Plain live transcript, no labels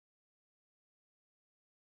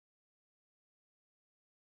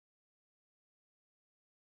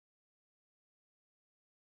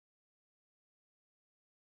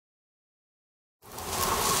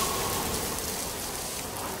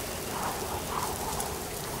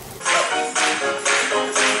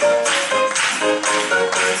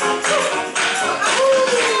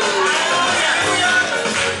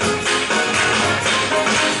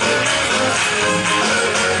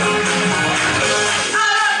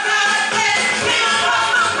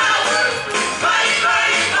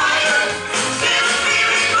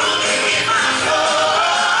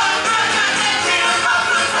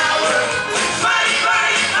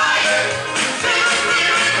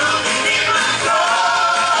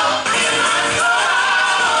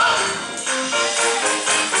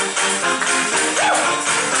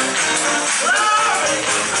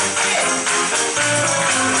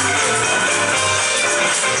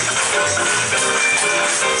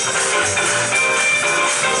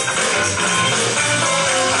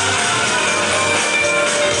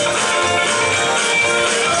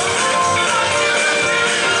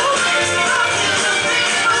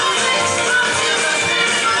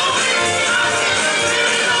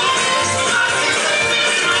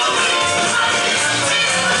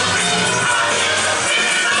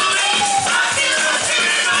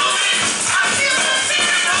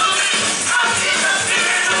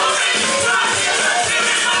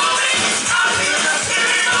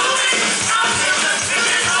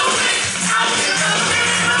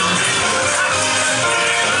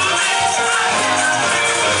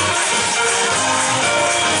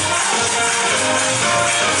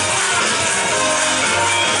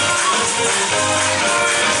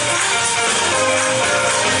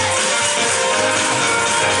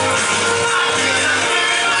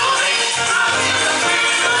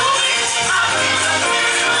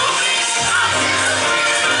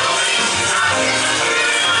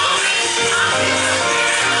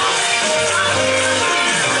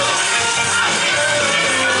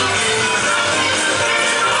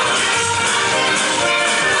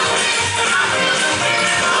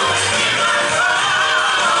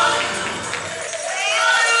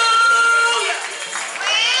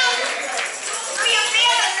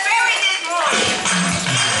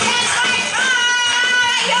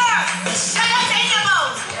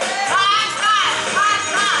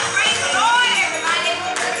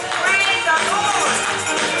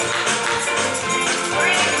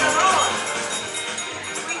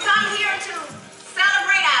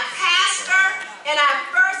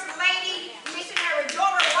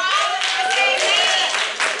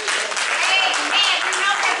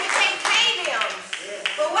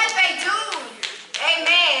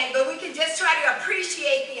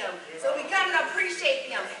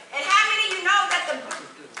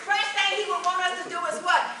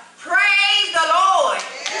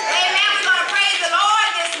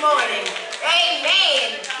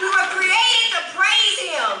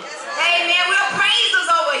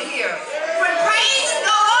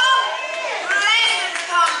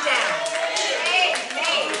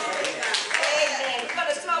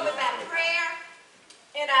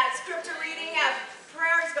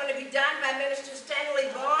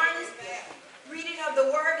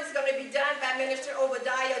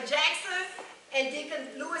Deacon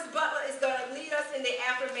Lewis Butler is going to lead us in the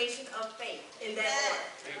affirmation of faith in that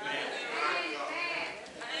order. Amen.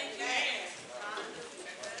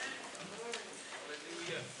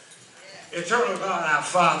 Eternal God, our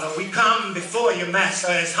Father, we come before you,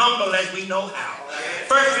 Master, as humble as we know how.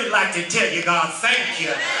 First, we'd like to tell you, God, thank you.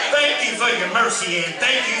 Thank you for your mercy, and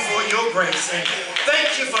thank you for your grace, and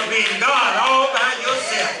thank you for being God all by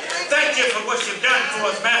yourself. Thank you for what you've done for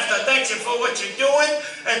us, Master. Thank you for what you're doing,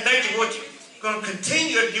 and thank you for what you're going to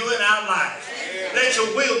continue to do in our lives. Let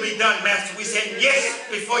your will be done, Master. We said yes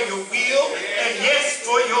before your will, and yes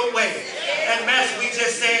for your way. And Master, we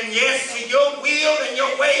just saying yes to your will and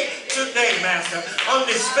your way today, Master, on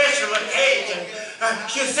this special occasion.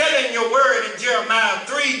 You said in your word in Jeremiah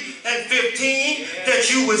 3:15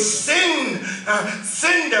 that you would send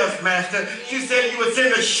us, Master. You said you would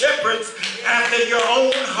send us shepherds after your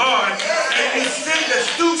own heart. And you send us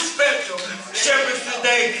two special shepherds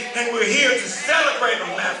today, and we're here to celebrate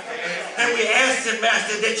them, Master. And we ask them,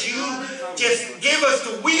 Master, that you just give us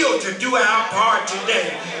the will to do our part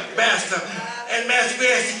today, Master. And Master,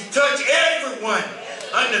 we ask you to touch everyone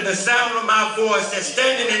under the sound of my voice that's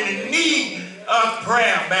standing in the need of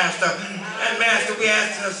prayer, Master. And Master, we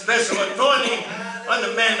ask a special anointing on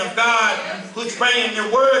the man of God who's bringing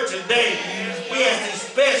your word today. We ask a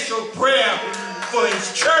special prayer for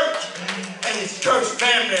his church and his church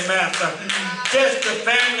family, Master. Just the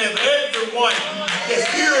family of everyone that's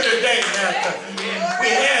here today, Master. We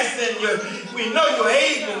ask that we know you're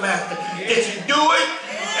able, Master, that you do it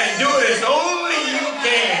and do it as only you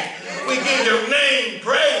can. We give your name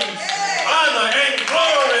praise, honor, and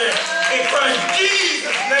glory in Christ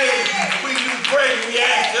Jesus' name. We do pray, we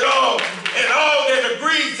ask it all, and all that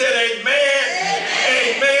agree said amen,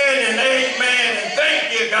 amen, and amen. And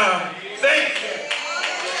thank you, God. Thank you.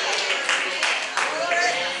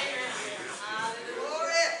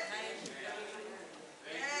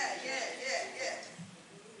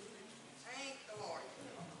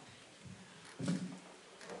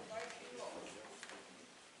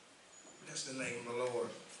 Bless the name of the Lord.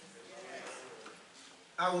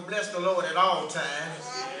 I will bless the Lord at all times,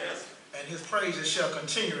 and his praises shall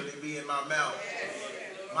continually be in my mouth.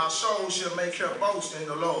 My soul shall make her boast in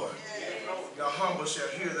the Lord. The humble shall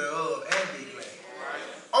hear thereof and be glad.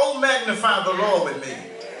 Oh, magnify the Lord with me,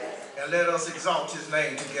 and let us exalt his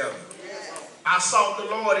name together. I sought the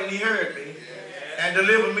Lord, and he heard me, and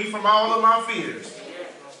delivered me from all of my fears.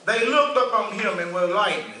 They looked upon him and were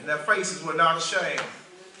lightened, and their faces were not ashamed.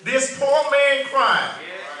 This poor man cried,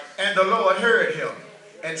 and the Lord heard him,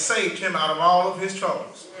 and saved him out of all of his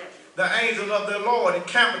troubles. The angel of the Lord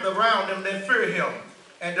encampeth around them that fear him,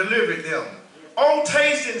 and delivered them. Oh,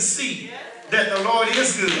 taste and see that the Lord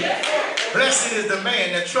is good. Blessed is the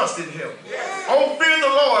man that trusted him. Oh, fear the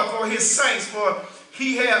Lord for his saints, for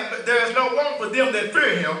there is no want for them that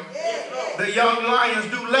fear him. The young lions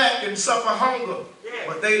do lack and suffer hunger,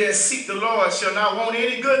 but they that seek the Lord shall not want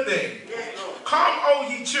any good thing. Come, O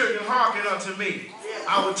ye children, hearken unto me.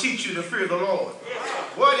 I will teach you to fear the Lord.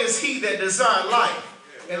 What is he that desire life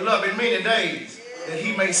and love in many days, that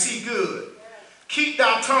he may see good? Keep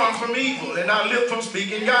thy tongue from evil, and thy lip from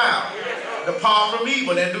speaking guile. Depart from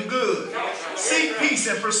evil and do good. Seek peace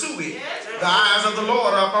and pursue it. The eyes of the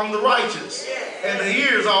Lord are upon the righteous, and the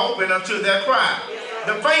ears are open unto their cry.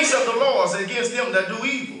 The face of the Lord is against them that do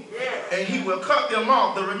evil, and he will cut them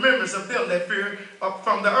off the remembrance of them that fear up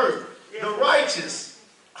from the earth. The righteous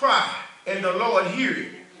cry, and the Lord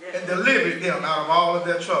heareth, and delivered them out of all of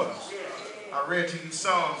their troubles. I read to you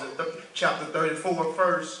Psalms chapter 34,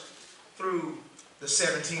 first through the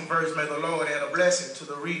 17th verse. May the Lord add a blessing to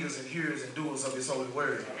the readers and hearers and doers of his holy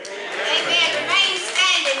word. Amen. Remain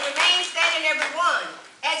standing, everyone,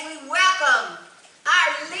 as we welcome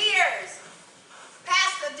our leaders,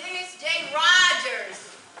 Pastor Dennis J. Rogers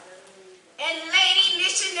and Lady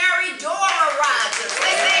Missionary Dora Rogers.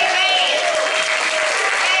 Let's say amen.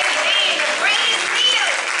 Amen. The greatest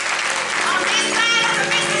leaders on this side of the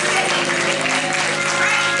Mississippi.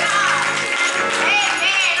 Praise God.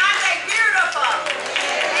 Amen. Aren't they beautiful?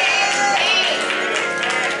 Amen.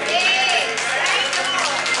 Yes. Thank the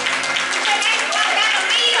Lord. And that's what that'll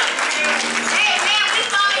lead them. Amen. We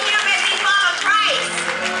follow him as he followed Christ.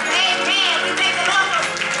 Amen. We thank the Lord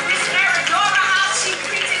for Missionary Dora, how she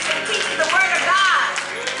preaches and teaches the word of God.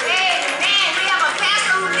 Amen. We have a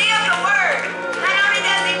pastor who lives the word. Not only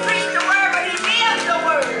does he preach the word, but he lives the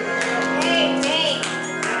word. Amen.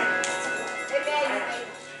 Amen.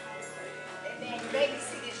 Amen. You may be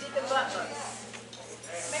seated. Deacon Butler.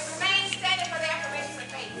 May remain standing for the affirmation of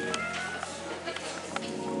faith.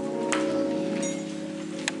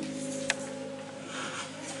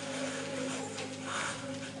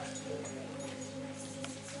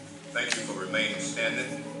 Thank you for remaining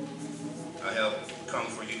standing. I have come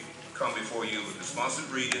before you with the sponsored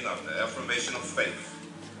reading of the affirmation of faith,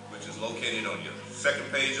 which is located on your second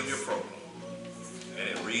page of your program. And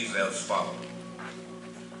it reads as follows.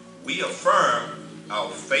 We affirm our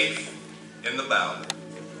faith in the Bible.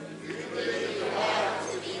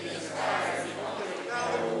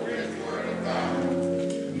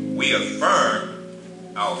 We affirm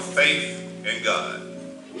our faith in God.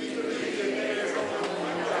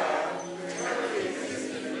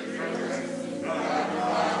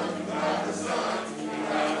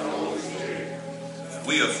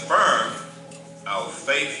 We affirm our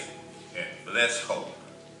faith in blessed hope.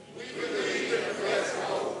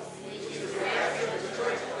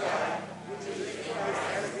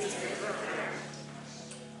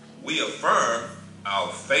 We affirm our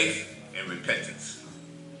faith in repentance.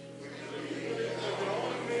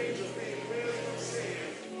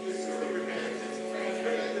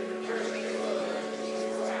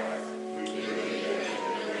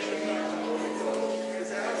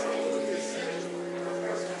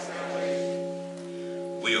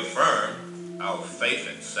 We affirm our faith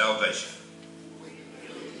in salvation.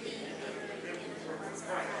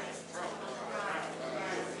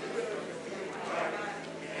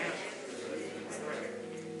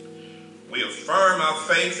 We affirm our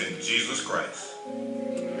faith in Jesus Christ.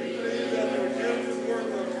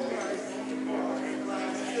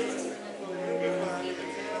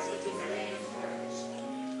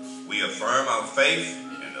 We affirm our faith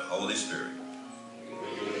in the Holy Spirit.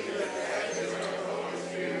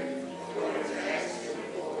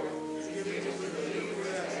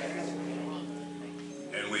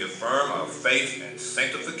 And we affirm our faith in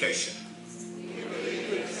sanctification.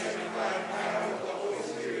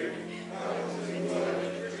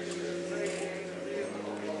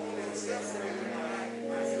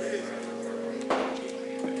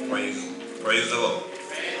 Praise the Lord.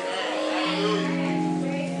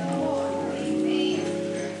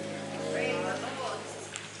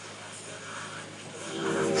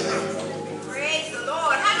 Praise the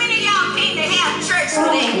Lord. How many of y'all came to have church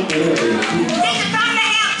today? Did you come to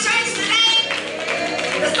have church today?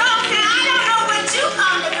 The song said, I don't know what you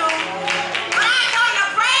come to do, but I come to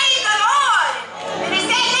praise the Lord. And it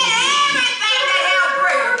said, let everything that have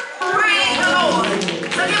prayer praise the Lord.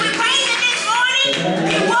 So can we praise Him this morning?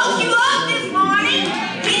 He woke you up this morning.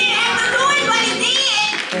 He didn't have to do it, but He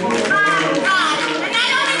did. My God. And not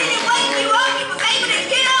only did He wake you up, He was able to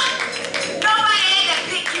get up. Nobody had to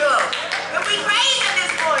pick you up. But we praise Him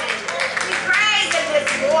this morning. We praise Him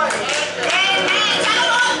this morning. Amen. Tell the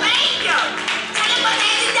Lord thank you. Tell Him, but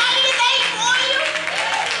has He done anything for you?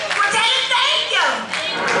 Well, tell Him thank you.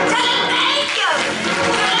 Tell Him thank you.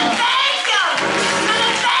 Tell Him thank you. Tell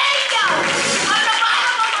Him thank you. From the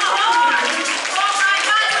bottom of my heart. Oh my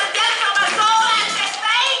God, to the depths of my soul, I say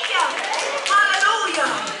thank you. Hallelujah.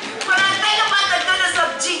 When I think about the goodness of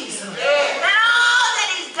Jesus and all that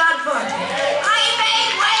He's done for me, how He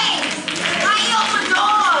made ways, how He opened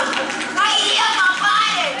doors, how He healed my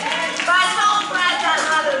body, my soul cries out,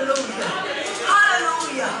 hallelujah,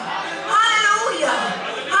 hallelujah, hallelujah,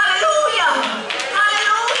 hallelujah,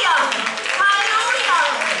 hallelujah, hallelujah.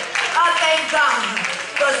 I thank God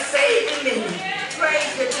for saving me.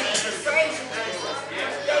 Praise you, Jesus. Praise you, Jesus.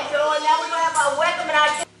 Thank you, Lord. Now we're going to have our welcome and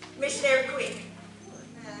our missionary quick.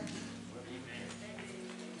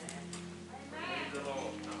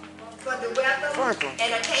 For the welcome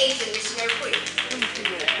and occasion, missionary quick.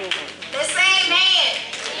 Let's say amen.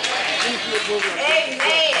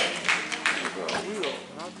 Amen.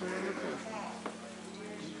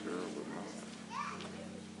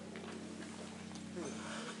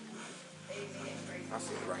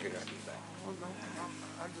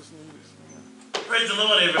 Praise the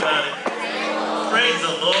Lord, everybody. Praise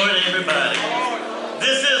the Lord, everybody.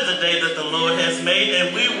 This is the day that the Lord has made,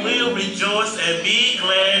 and we will rejoice and be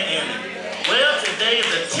glad in it. Well, today is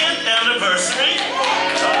the 10th anniversary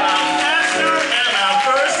of our pastor and our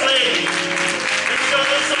first lady. Let's show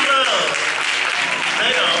them some love.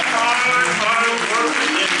 They are hard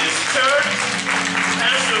workers in this church.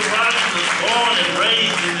 Pastor Rogers was born and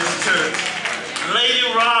raised in this church. Lady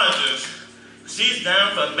Rogers, she's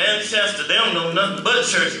down from Manchester. They don't know nothing but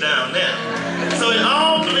church down there. So it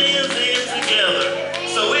all blends in together.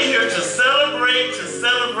 So we're here to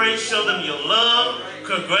celebrate, show them your love,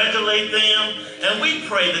 congratulate them, and we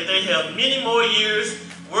pray that they have many more years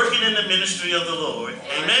working in the ministry of the Lord.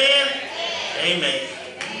 Amen? Amen.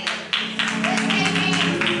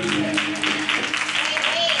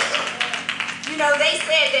 You know, they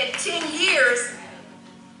said that 10 years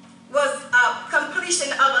was a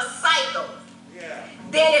completion of a cycle.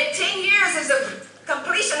 Then at 10 years is a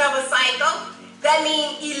completion of a That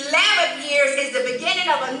means 11 years is the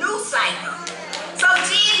beginning of a new cycle. So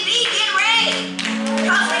GNB, get ready.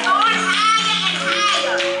 Because we're going higher and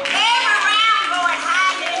higher. Every round going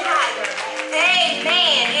higher and higher.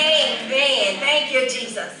 Amen. Amen. Thank you,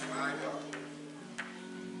 Jesus.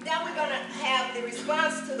 Now we're going to have the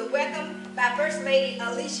response to the welcome by First Lady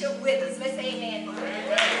Alicia Withers. Let's say amen.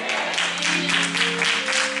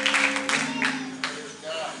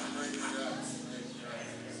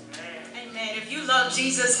 Amen. If you love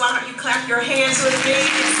Jesus, why don't you clap your hands with me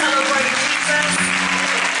and celebrate Jesus?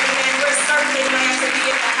 Amen. We're certainly glad to be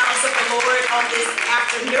in the house of the Lord on this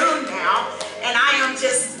afternoon now. And I am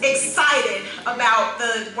just excited about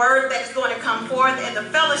the word that's going to come forth and the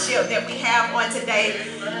fellowship that we have on today.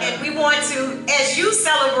 And we want to, as you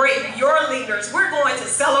celebrate your leaders, we're going to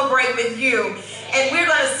celebrate with you. And we're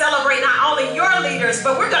going to celebrate not only your leaders,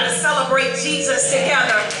 but we're going to celebrate Jesus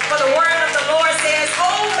together. For the word of the Lord says,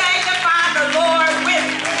 "Oh, magnify the Lord with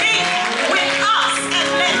me, with us, and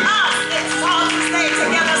let us exalt his name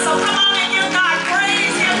together." So come on and give God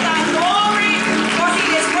praise, give God glory, for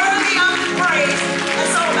he is worthy of the praise.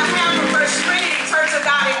 And so on behalf of First Trinity Church of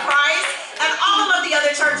God in Christ and all of the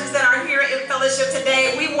other churches that are here in fellowship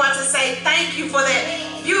today, we want to say thank you for that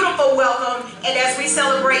beautiful welcome. And as we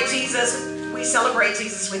celebrate Jesus, we celebrate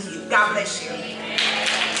Jesus with you. God bless you. And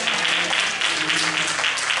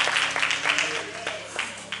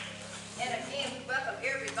again, we welcome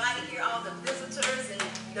everybody here, all the visitors and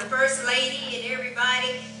the First Lady and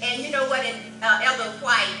everybody. And you know what? Elder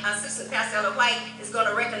White, Assistant Pastor Elder White, is going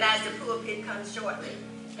to recognize the pulpit comes shortly.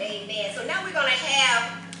 Amen. So now we're going to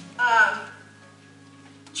have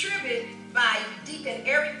tribute by Deacon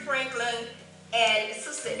Eric Franklin and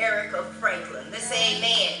Sister Erica Franklin. Let's say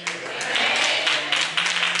amen.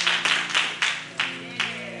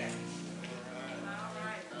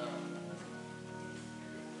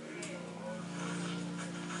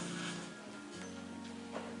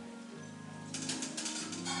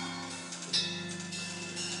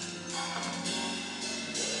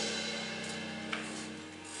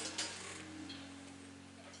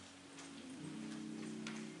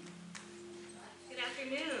 good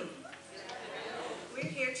afternoon. We're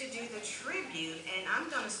here to do the tribute, and I'm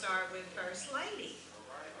going to start with First Lady.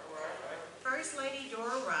 First Lady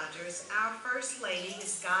Dora Rogers. Our First Lady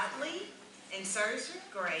is godly and serves with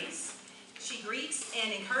grace. She greets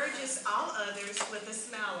and encourages all others with a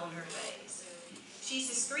smile on her face. She's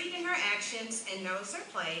discreet in her actions and knows her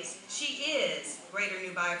place. She is Greater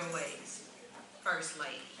New Bible Ways. First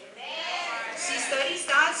Lady. She studies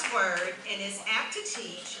God's Word and is apt to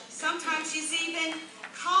teach. Sometimes she's even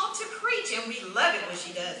called to preach, and we love it when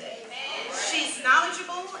she does it. She's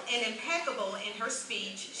knowledgeable and impeccable in her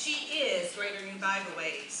speech. She is Greater New Bible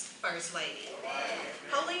Ways, First Lady.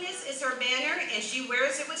 Holiness is her banner, and she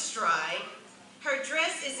wears it with stride. Her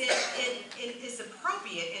dress is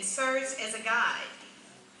appropriate and serves as a guide.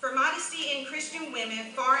 For modesty in Christian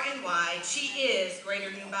women far and wide, she is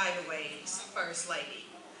Greater New Bible Ways, First Lady.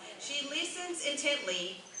 She listens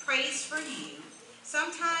intently, prays for you.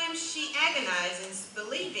 Sometimes she agonizes,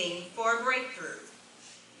 believing for a breakthrough.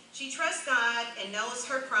 She trusts God and knows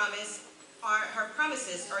her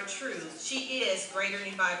promises are true. She is Greater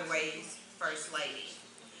New Bible Ways, First Lady.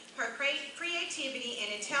 Her creativity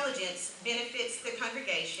and intelligence benefits the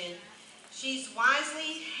congregation. She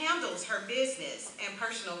wisely handles her business and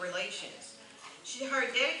personal relations. Her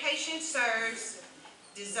dedication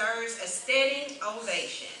deserves a standing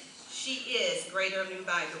ovation. She is Greater New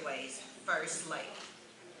Bible Ways, First Lady.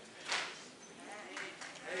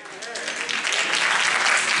 Amen.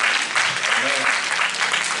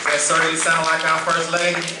 Does that certainly sound like our First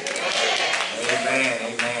Lady?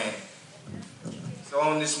 Amen. Amen. So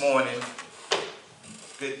on this morning,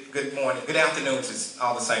 good morning, good afternoon to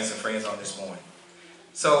all the saints and friends on this morning.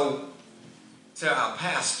 So to our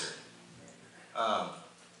pastor,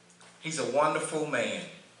 he's a wonderful man.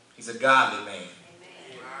 He's a godly man.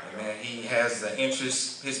 Amen. He has the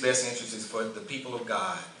interest, his best interest is for the people of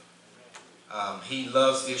God. He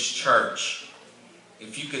loves this church.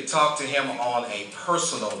 If you could talk to him on a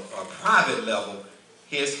personal or private level,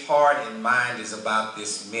 his heart and mind is about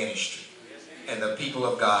this ministry and the people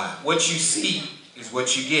of God. What you see is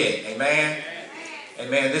what you get. Amen.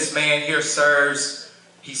 Amen. This man here serves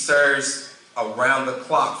around the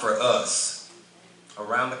clock for us.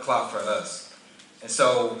 Around the clock for us. And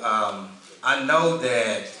so I know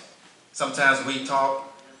that sometimes we talk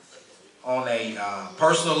on a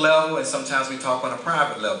personal level and sometimes we talk on a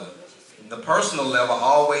private level. The personal level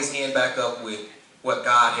always end back up with what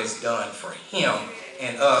God has done for him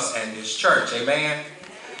and us and this church. Amen?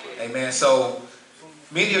 Amen. So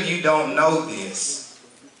many of you don't know this,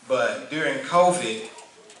 But during COVID,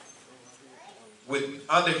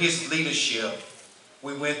 under his leadership,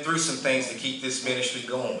 we went through some things to keep this ministry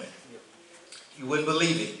going. You wouldn't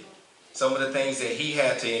believe it. Some of the things that he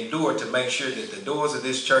had to endure to make sure that the doors of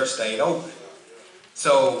this church stayed open.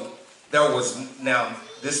 So there was, now,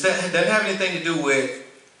 this doesn't have anything to do with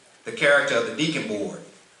the character of the deacon board.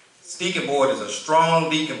 This deacon board is a strong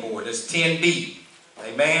deacon board. There's 10 deep.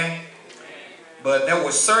 Amen? But there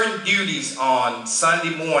were certain duties on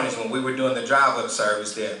Sunday mornings when we were doing the drive-up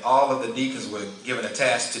service that all of the deacons were given a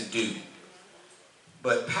task to do.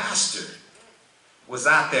 But Pastor was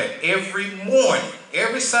out there every morning,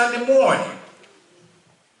 every Sunday morning,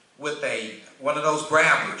 with one of those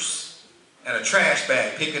grabbers and a trash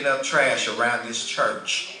bag, picking up trash around this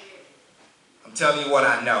church. I'm telling you what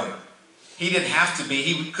I know. He didn't have to be.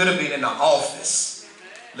 He could have been in the office,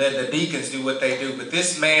 letting the deacons do what they do. But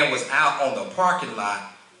this man was out on the parking lot.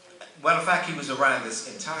 Matter of fact, he was around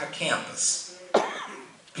this entire campus,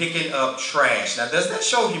 picking up trash. Now, does that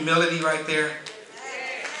show humility right there?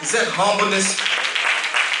 Is that humbleness?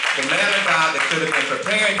 The man of God that could have been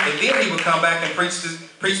preparing, and then he would come back and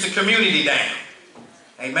preach the community down.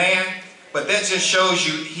 Amen? But that just shows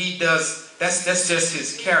you he does, that's just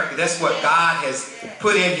his character. That's what God has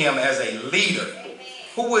put in him as a leader.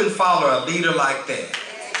 Who wouldn't follow a leader like that?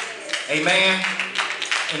 Amen?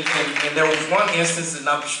 And there was one instance, and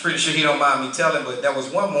I'm pretty sure he don't mind me telling, but there was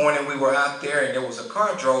one morning we were out there and there was a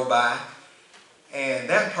car drove by, and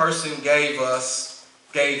that person gave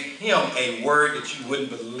him a word that you wouldn't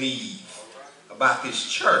believe about this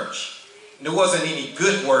church. And there wasn't any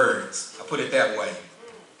good words, I'll put it that way.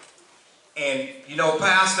 And you know,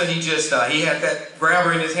 Pastor, he had that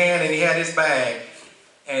grabber in his hand and he had his bag.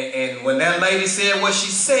 And when that lady said what she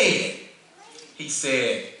said, he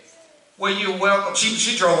said, well, you're welcome.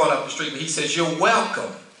 She drove on up the street, but he says, you're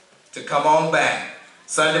welcome to come on back.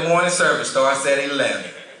 Sunday morning service starts at 11.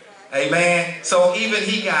 Amen. So even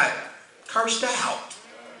he got cursed out.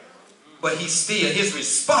 But his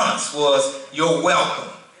response was, you're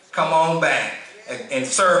welcome. Come on back and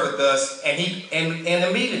serve with us. And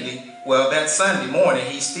immediately, well, that Sunday morning,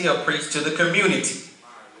 he still preached to the community.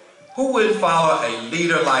 Who wouldn't follow a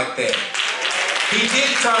leader like that? He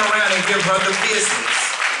didn't turn around and give her the business.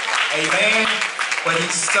 Amen? But he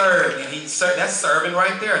served, and that's serving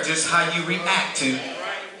right there, just how you react to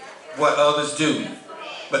what others do.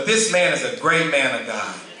 But this man is a great man of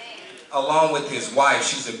God. Along with his wife,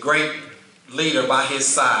 she's a great leader by his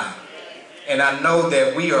side. And I know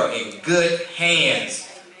that we are in good hands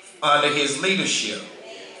under his leadership.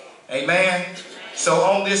 Amen? So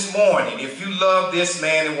on this morning, if you love this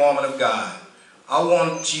man and woman of God, I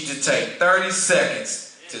want you to take 30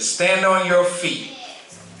 seconds to stand on your feet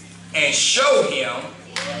and show him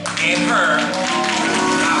and her,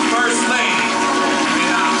 our First Lady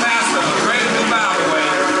and our pastor of Great Bibleway,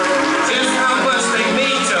 just how much they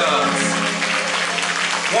mean to us.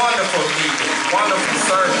 Wonderful leaders, wonderful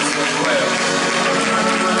servants as well.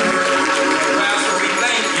 Pastor, we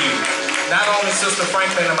thank you. Not only Sister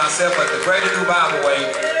Franklin and myself, but the Greater New Bibleway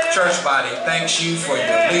church body thanks you for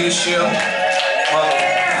your leadership. Well,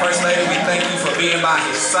 First Lady, we thank you for being by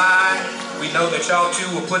his side. We know that y'all two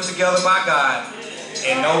were put together by God,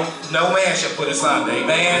 and no man shall put us under.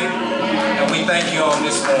 Amen. And we thank you on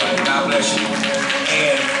this morning. God bless you.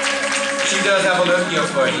 And she does have a little gift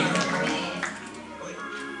for you.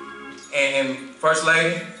 And First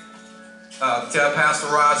Lady, tell Pastor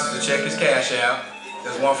Rogers to check his cash out.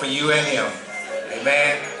 There's one for you and him.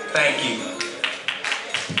 Amen. Thank you.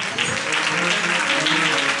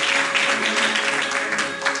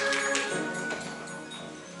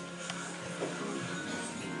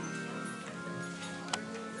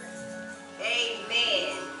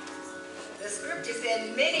 Amen. The scripture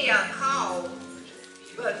said, many are called,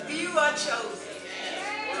 but few are chosen.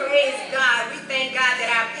 Praise God. We thank God that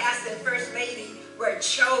our pastor and First Lady were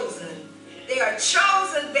chosen. They are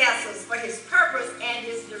chosen vessels for his purpose and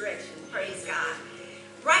his direction. Praise God.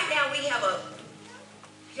 Right now we have a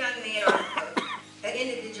young man or an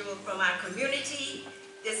individual from our community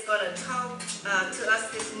that's going to talk to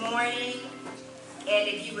us this morning. And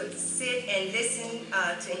if you would sit and listen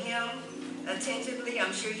to him attentively,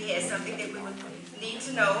 I'm sure he has something that we would need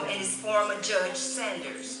to know, and it's former Judge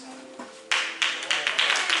Sanders.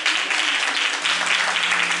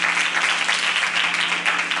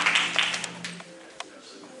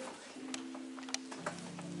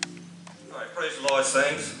 Praise the Lord,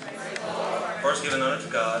 saints. First, giving honor to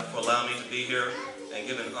God for allowing me to be here, and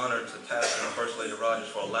giving honor to Pastor and First Lady Rogers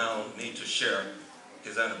for allowing me to share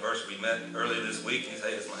his anniversary. We met earlier this week. He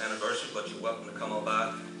said, hey, it's my anniversary, but you're welcome to come on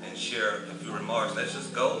by and share a few remarks. That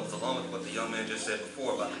just goes along with what the young man just said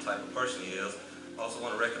before about the type of person he is. I also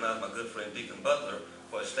want to recognize my good friend Deacon Butler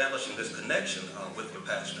for establishing this connection with your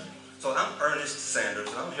pastor. So I'm Ernest Sanders,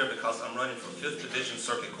 and I'm here because I'm running for 5th Division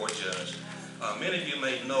Circuit Court Judge. Many of you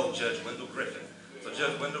may know Judge Wendell Griffin. So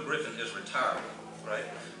Judge Wendell Griffin is retired, right?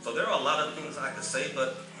 So there are a lot of things I could say,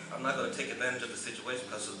 but I'm not going to take advantage of the situation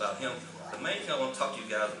because it's about him. The main thing I want to talk to you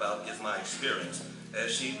guys about is my experience.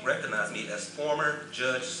 As she recognized me as former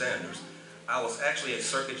Judge Sanders. I was actually a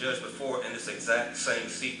circuit judge before in this exact same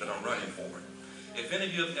seat that I'm running for. If any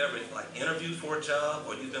of you have ever interviewed for a job,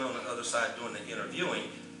 or you've been on the other side doing the interviewing,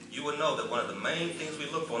 you will know that one of the main things we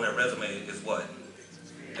look for in that resume is what?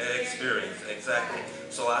 Experience, exactly.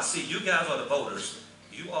 So I see you guys are the voters.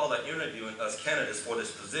 You all are interviewing us candidates for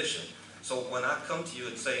this position. So when I come to you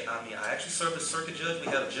and say, I actually served as circuit judge.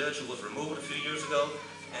 We had a judge who was removed a few years ago,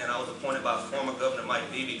 and I was appointed by former Governor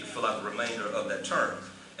Mike Beebe to fill out the remainder of that term.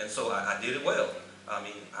 And so I did it well.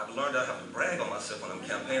 I've learned I have to brag on myself when I'm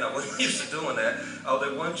campaigning. I wasn't used to doing that. I was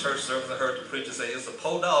at one church service, I heard the preacher say, it's a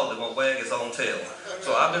poor dog that won't wag his own tail.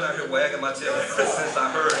 So I've been out here wagging my tail ever since I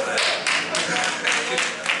heard that.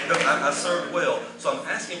 I served well. So I'm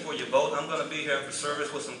asking for your vote. I'm going to be here after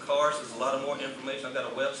service with some cards. There's a lot of more information. I've got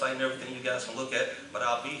a website and everything you guys can look at. But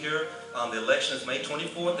I'll be here. The election is May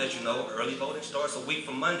 24th. As you know, early voting starts a week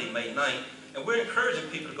from Monday, May 9th. And we're encouraging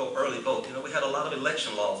people to go early vote. You know, we had a lot of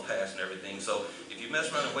election laws passed and everything. So if you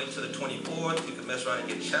mess around and wait till the 24th, you can mess around and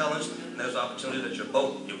get challenged. And there's an opportunity that your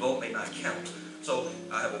vote may not count. So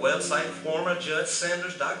I have a website,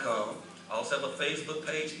 formerjudgesanders.com. I also have a Facebook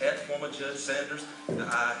page at Former Judge Sanders. And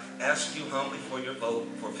I ask you humbly for your vote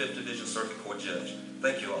for 5th Division Circuit Court Judge.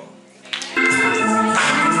 Thank you all.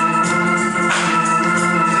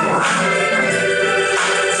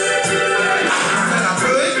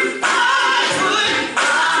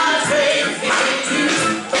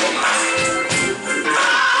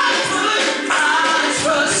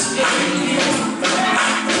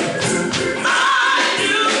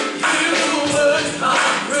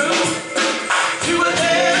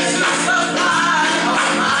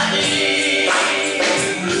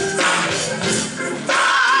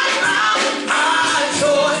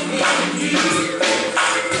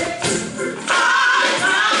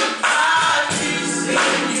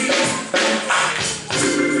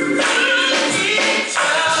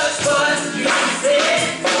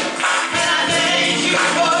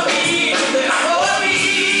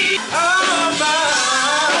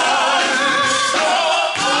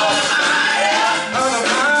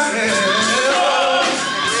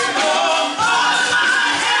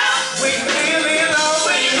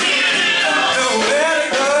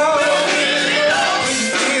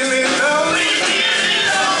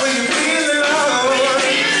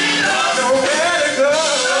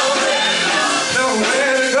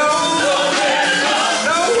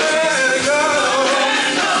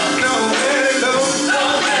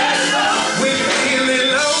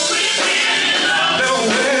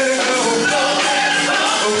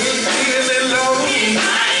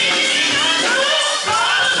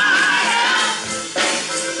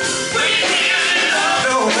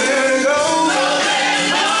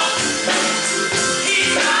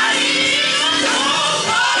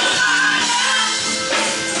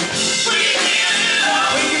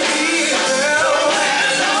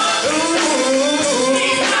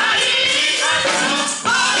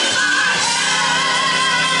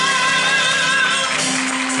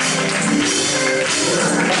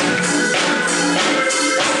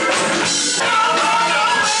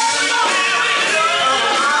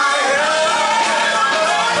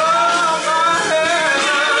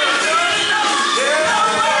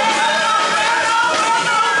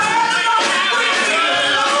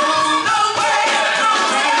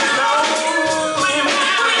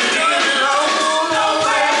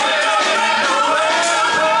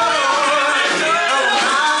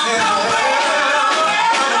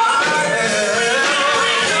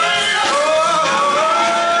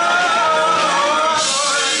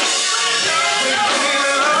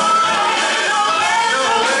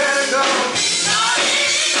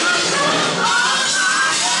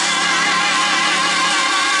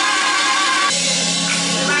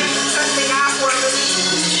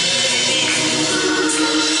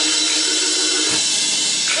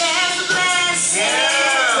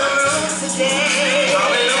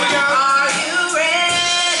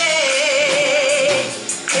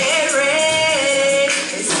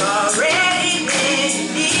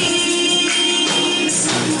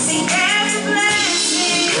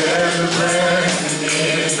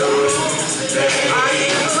 Are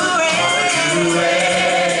you ready?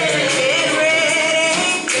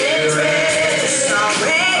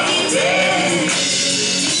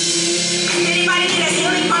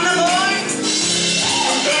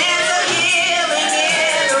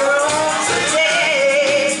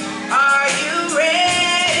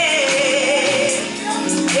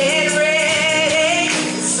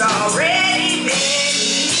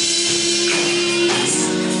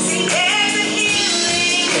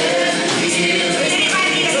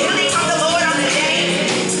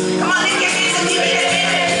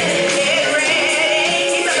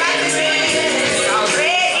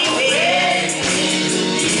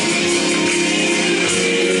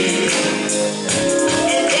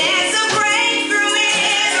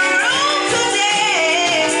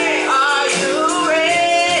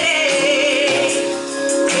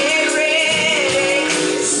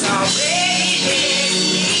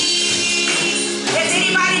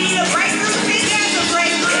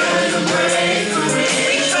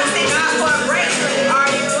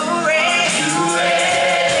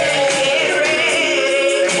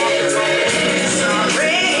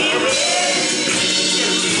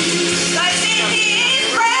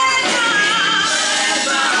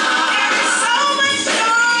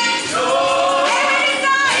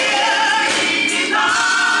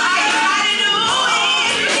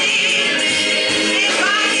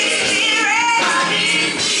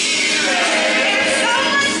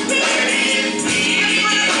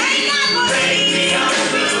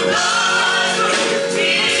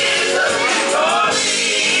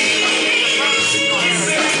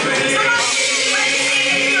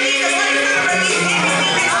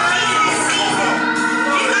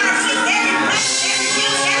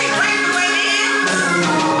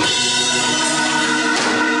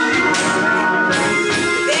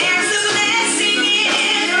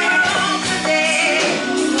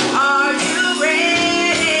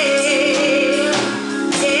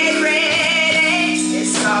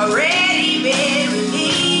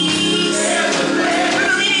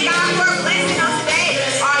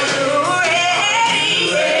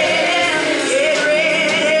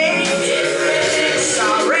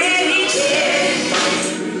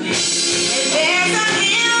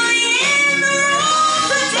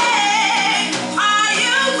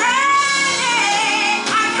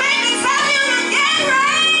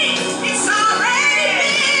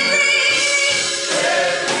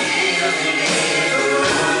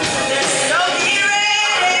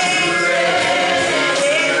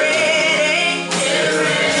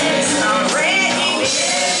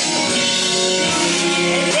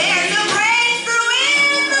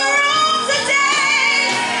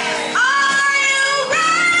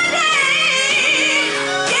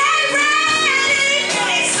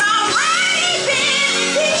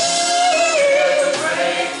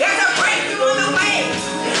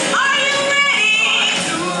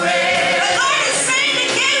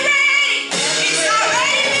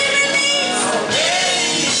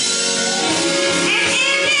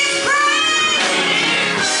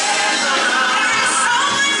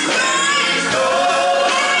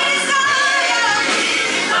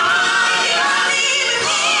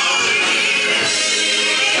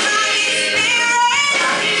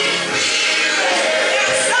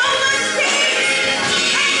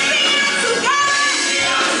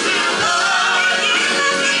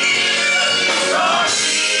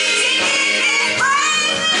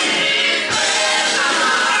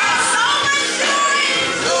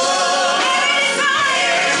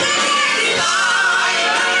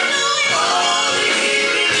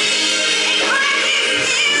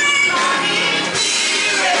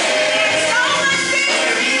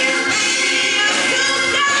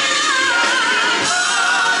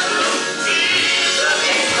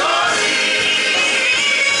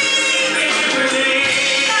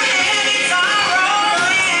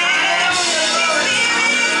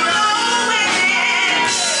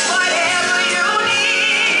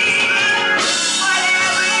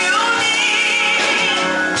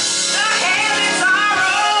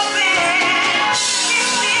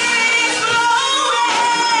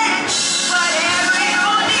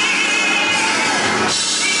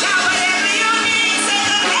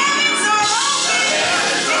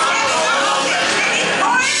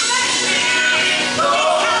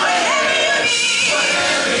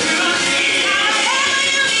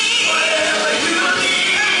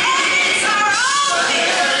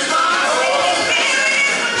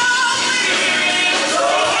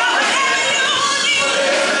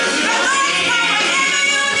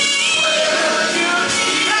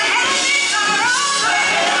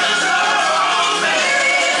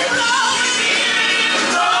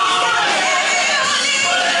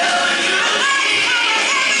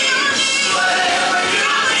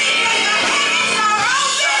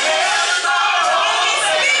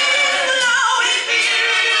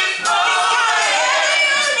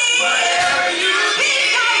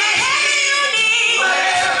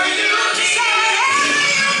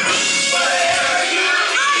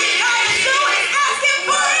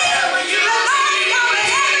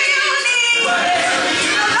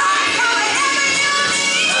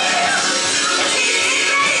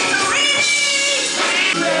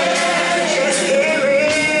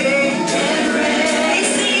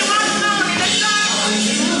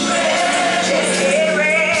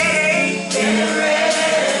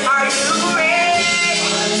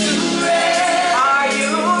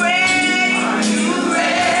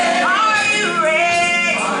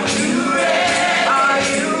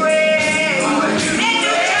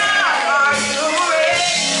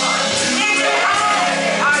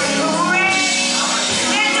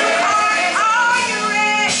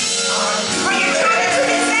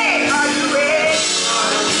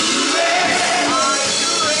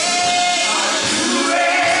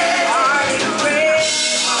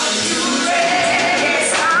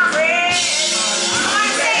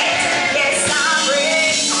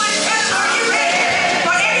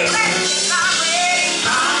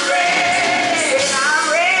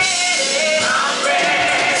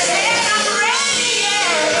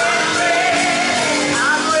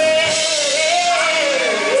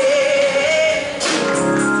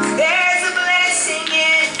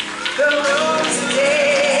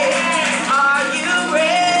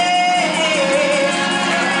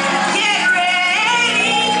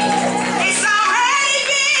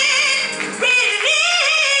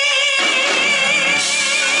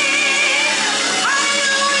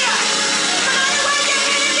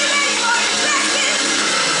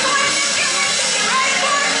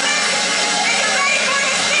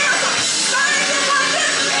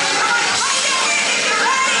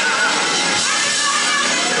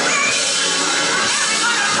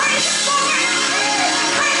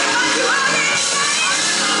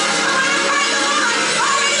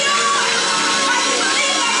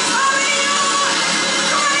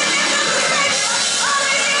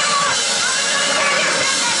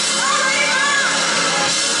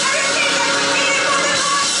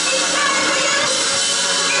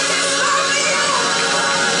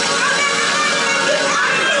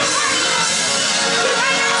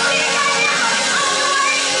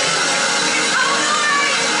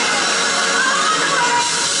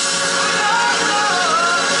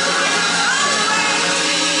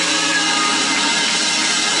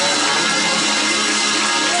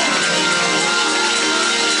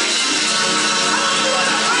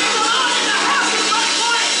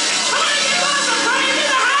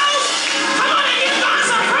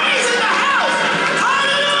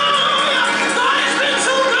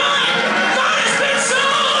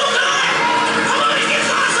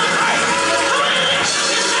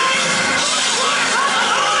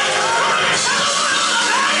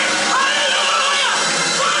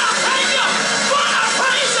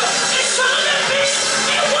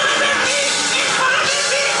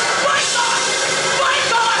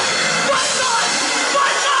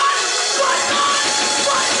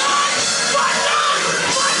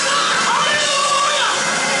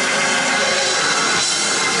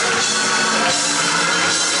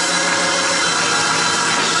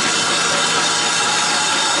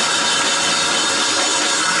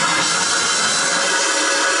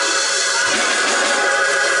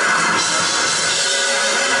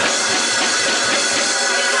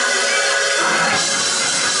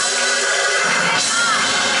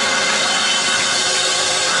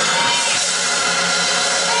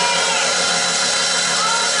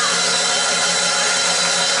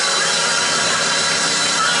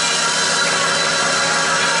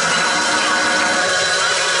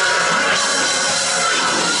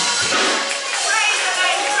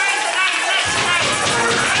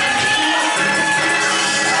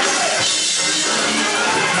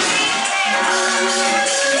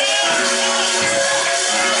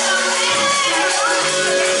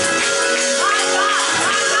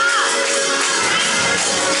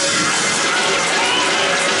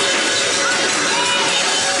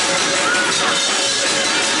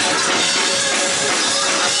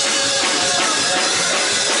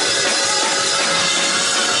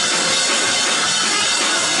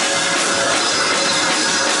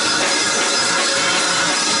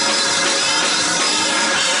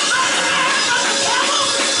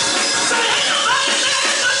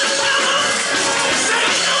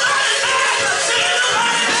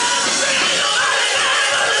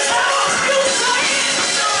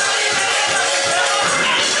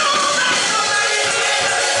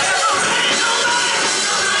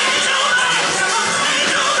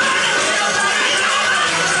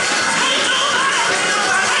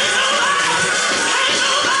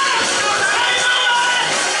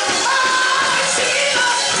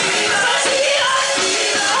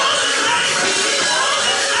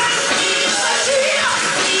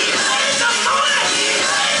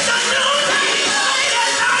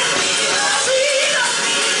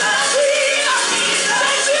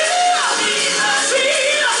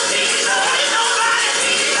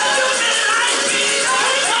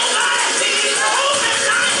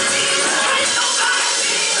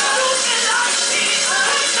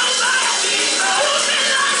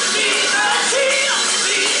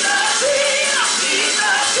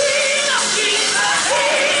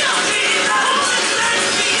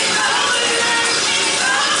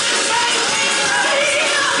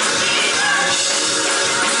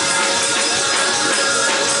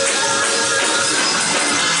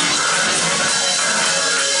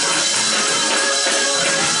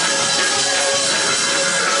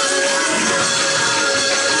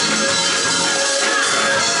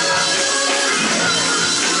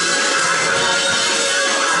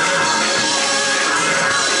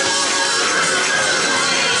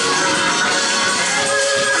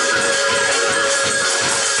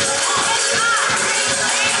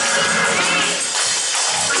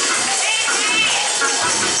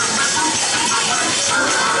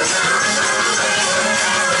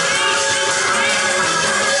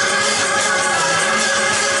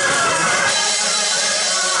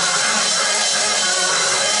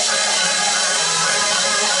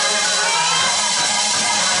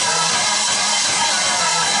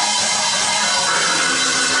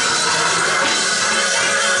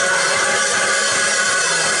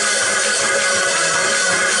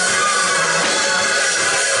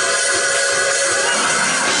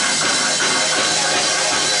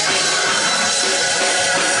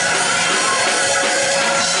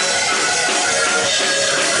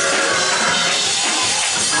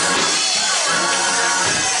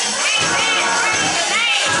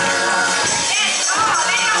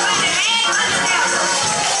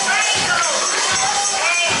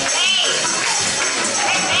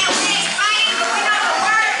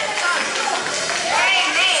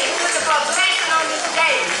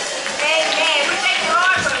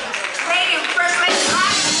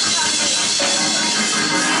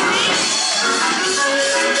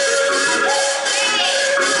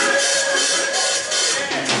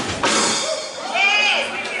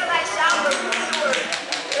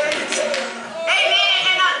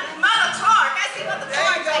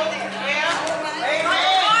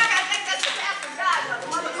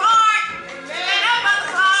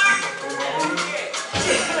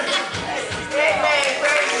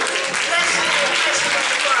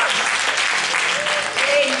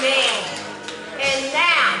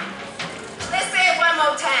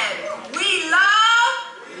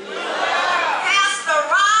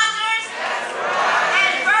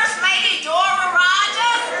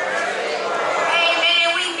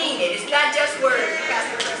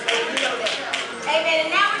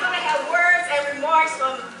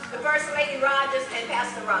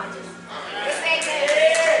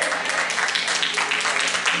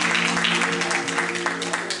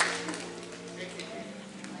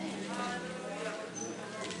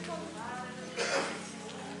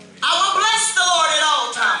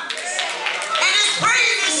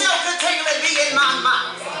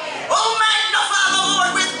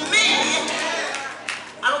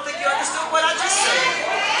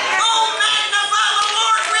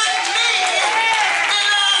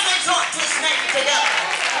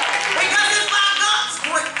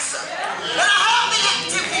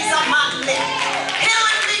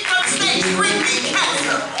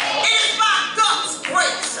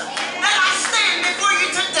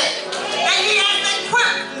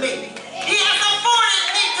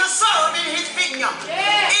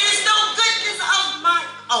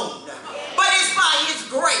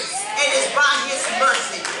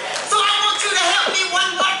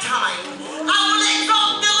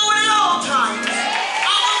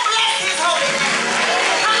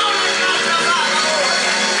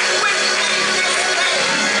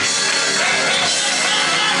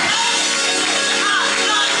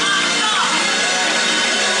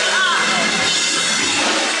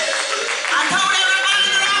 I told everybody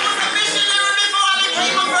that I was a missionary before I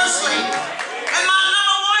became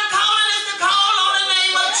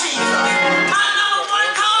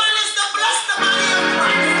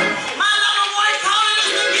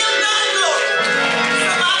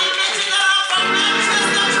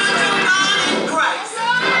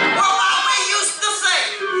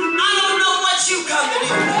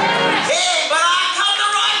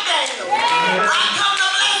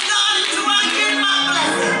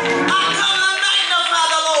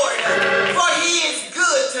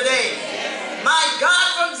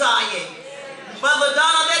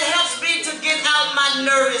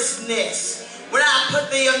business when I put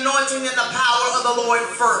the anointing and the power of the Lord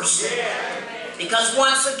first. Because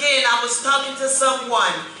once again, I was talking to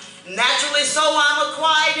someone. Naturally so, I'm a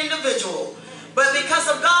quiet individual. But because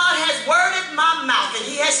of God has worded my mouth and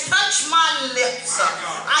He has touched my lips,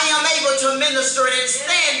 I am able to minister and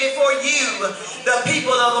stand before you, the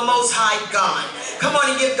people of the Most High God. Come on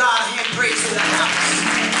and give God a hand praise in the house.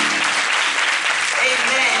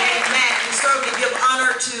 Amen, amen. We certainly give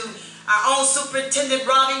honor to our own Superintendent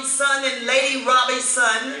Robbie's son and Lady Robbie's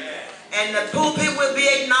son. And the pulpit will be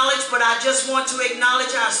acknowledged, but I just want to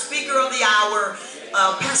acknowledge our speaker of the hour,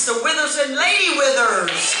 Pastor Withers and Lady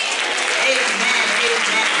Withers. Amen,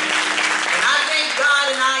 amen. And I thank God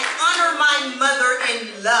and I honor my mother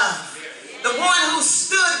in love. The one who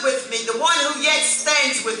stood with me, the one who yet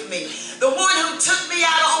stands with me, the one who took me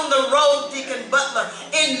out on the road, Deacon Butler,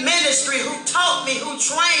 in ministry, who taught me, who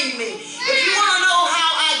trained me. If you want to know how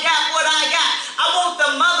I got what I got, I want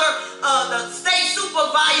the mother, the state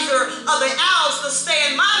supervisor of the Owls to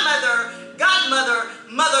stand my mother, godmother,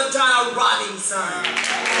 Mother Donna Robinson.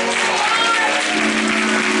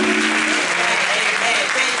 Amen.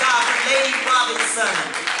 Thank God for Lady Robinson,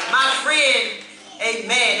 my friend.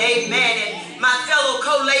 Amen, amen. And my fellow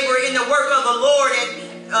co-laborer in the work of the Lord at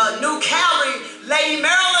New Calvary, Lady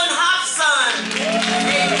Marilyn Hobson.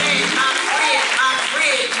 Amen. My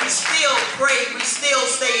friend. We still pray. We still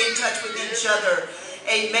stay in touch with each other.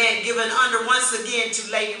 Amen. Giving honor once again to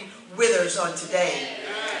Lady Withers on today.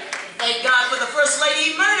 Thank God for the First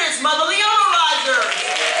Lady Emeritus, Mother Leona Rogers.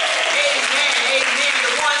 Amen, amen.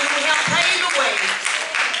 The one who helped pave the way.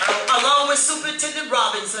 Along with Superintendent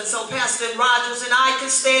Robinson, so Pastor Rogers and I can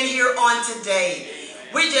stand here on today.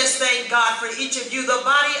 We just thank God for each of you, the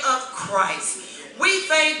body of Christ. We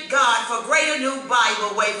thank God for Greater New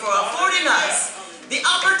Bibleway for affording us the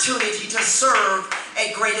opportunity to serve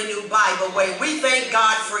at Greater New Bibleway. We thank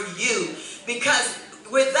God for you, because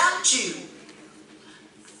without you,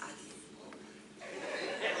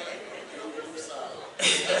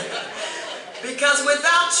 because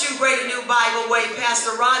without you, Greater New Bibleway,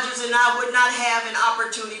 Pastor Rogers and I would not have an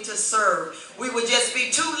opportunity to serve. We would just be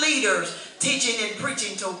two leaders teaching and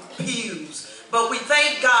preaching to pews. But we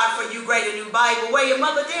thank God for you, Greater New Bibleway, and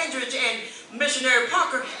Mother Dandridge and Missionary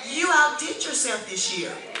Parker. You outdid yourself this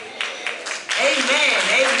year. Amen,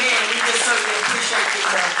 amen. We just certainly appreciate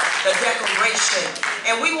the declaration.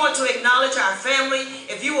 And we want to acknowledge our family.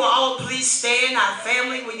 If you will all please stand, our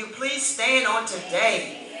family, will you please stand on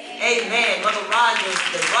today? Amen. Mother Rogers,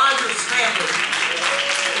 the Rogers family,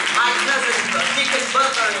 my cousin, Deacon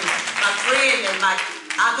Butler, and my friend, and I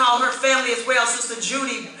call her family as well, Sister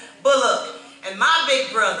Judy Bullock, and my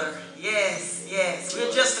big brother. Yes, yes.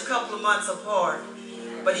 We're just a couple of months apart.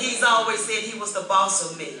 But he's always said he was the boss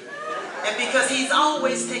of me. And because he's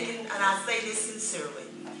always taken, and I say this sincerely,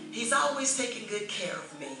 he's always taken good care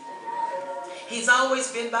of me. He's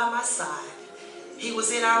always been by my side. He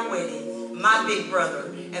was in our wedding, my big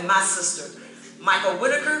brother and my sister, Michael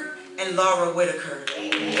Whitaker and Laura Whitaker.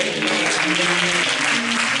 Amen. We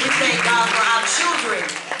thank God for our children,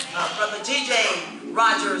 Brother G.J.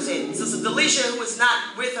 Rogers and Sister Delisha, who is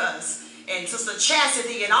not with us, and Sister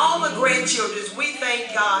Chastity and all the grandchildren. We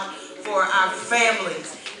thank God for our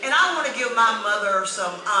families. And I want to give my mother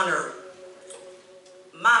some honor.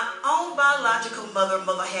 My own biological mother,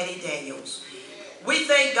 Mother Hattie Daniels. We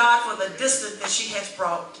thank God for the distance that she has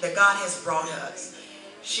brought, that God has brought us.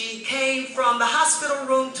 She came from the hospital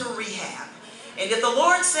room to rehab. And if the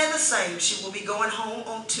Lord said the same, she will be going home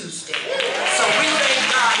on Tuesday. So we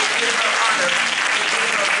thank God and give her honor and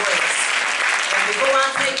give her grace. And before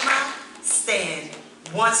I take my stand,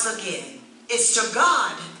 once again, it's to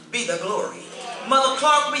God be the glory. Mother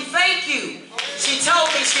Clark, we thank you. She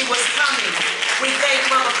told me she was coming. We thank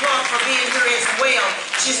Mother Clark for being here as well.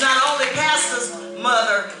 She's not only Pastor's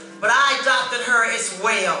mother, but I adopted her as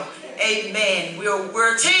well. Amen.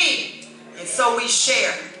 We're a team, and so we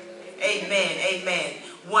share. Amen. Amen.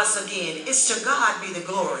 Once again, it's to God be the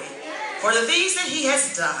glory for the things that He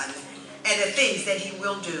has done and the things that He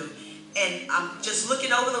will do. And I'm just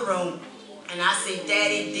looking over the room, and I see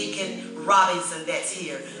Daddy Deacon Robinson that's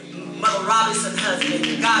here. Mother Robinson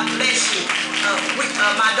husband. God bless you.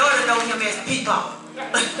 My daughter knows him as Peepaw.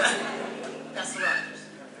 That's right.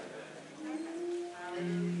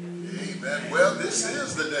 Amen. Well, this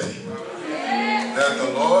is the day that the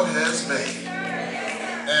Lord has made,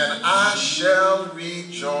 and I shall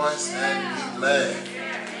rejoice and be glad.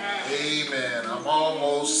 Amen. I'm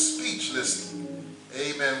almost speechless.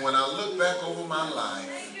 Amen. When I look back over my life,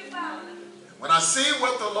 when I see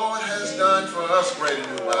what the Lord has done for us, Greater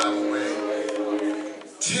New Bibleway,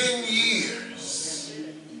 10 years,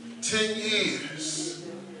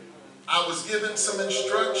 I was given some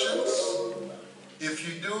instructions. If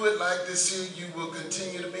you do it like this here, you will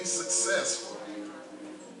continue to be successful.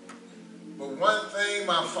 But one thing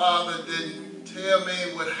my father didn't tell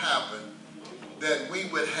me would happen, that we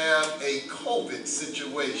would have a COVID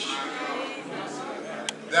situation.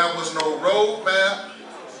 There was no roadmap.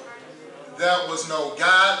 There was no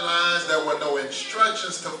guidelines. There were no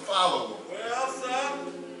instructions to follow.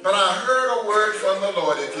 But I heard a word from the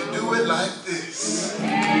Lord. If you do it like this,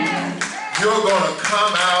 you're going to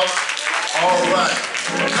come out all right.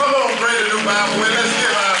 Come on, Greater New Bibleway. Let's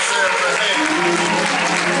give ourselves a hand.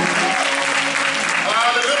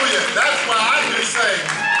 Hallelujah. That's why I can say,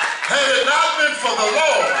 had it not been for the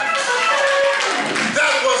Lord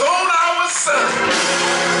that was on our side,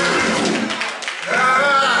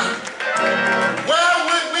 where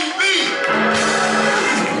would we be?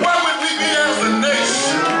 Where would we be as a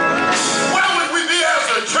nation? Where would we be as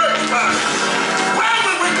a church body? Where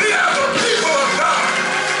would we be as a people of God?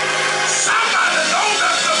 Somebody know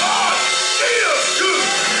that the Lord is good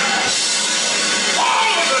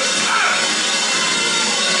all of the time.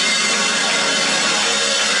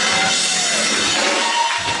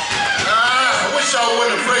 I wish I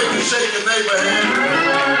wasn't afraid to shake your neighbor's hand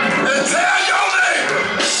and tell your neighbor,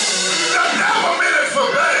 the devil meant it for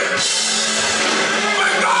bad,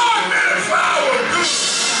 but God meant it for our good.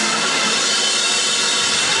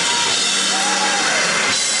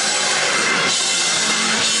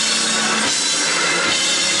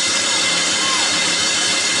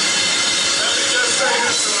 Let me just say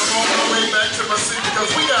this and I'm on my way back to my seat,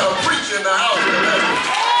 because we got a preacher in the house today.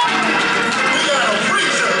 We got a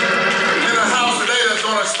preacher in the house today that's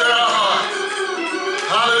going to stir our hearts.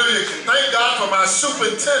 Hallelujah. Thank God for my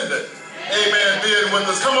superintendent. Amen. Being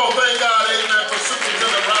with us. Come on, thank God. Amen. For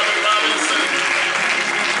Superintendent Robert Robinson.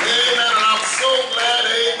 Amen. And I'm so glad.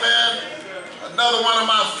 Amen. Another one of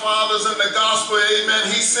my fathers in the gospel.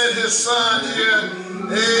 Amen. He sent his son here.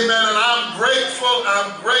 Amen. And I'm grateful.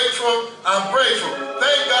 I'm grateful. I'm grateful.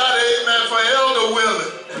 Thank God. Amen. For Elder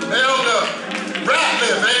Willard. Elder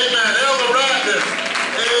Ratliff. Amen. Elder Ratliff.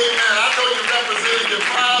 Amen. I know you represented your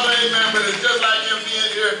father. Amen. But it's just like him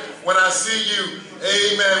being here when I see you.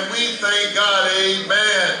 Amen. We thank God.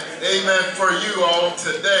 Amen. Amen. For you all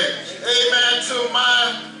today. Amen. To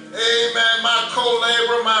my, amen, my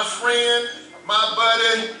co-laborer, my friend, my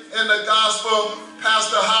buddy in the gospel,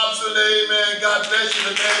 Pastor Hobson. Amen. God bless you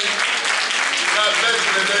today. God bless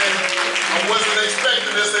you today. I wasn't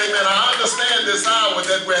expecting this. Amen. I understand this hour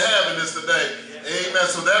that we're having this today. Amen.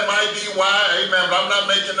 So that might be why. Amen. But I'm not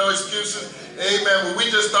making no excuses. Amen. But we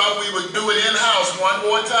just thought we would do it in-house one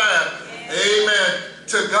more time. Amen.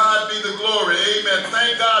 To God be the glory. Amen.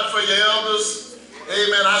 Thank God for your elders.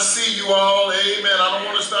 Amen. I see you all. Amen. I don't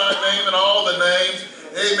want to start naming all the names.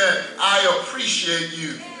 Amen. I appreciate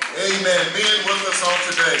you. Amen. Being with us on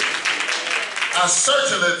today. I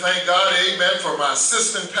certainly thank God. Amen. For my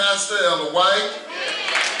assistant pastor, Elder White.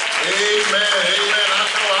 Amen. Amen. I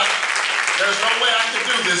know there's no way I can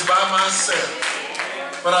do this by myself.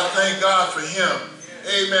 But I thank God for him.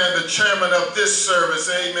 Amen. The chairman of this service.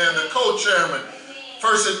 Amen. The co-chairman,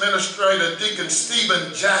 First Administrator Deacon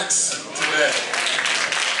Stephen Jackson today.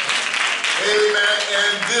 Amen.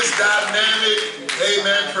 And this dynamic,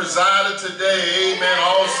 amen, presided today. Amen.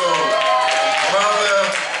 Also, Mother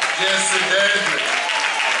Jessie Dandridge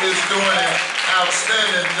is doing an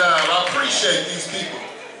outstanding job. I appreciate these people.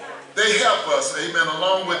 They help us, amen,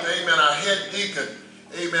 along with, amen, our head deacon,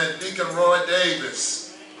 amen, Deacon Roy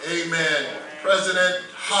Davis, amen, President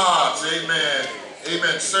Hobbs, amen,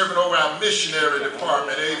 amen, serving over our missionary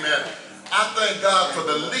department, amen. I thank God for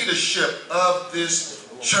the leadership of this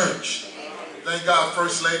church. Thank God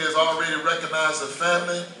First Lady has already recognized the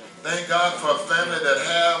family. Thank God for a family that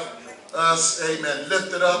have us, amen,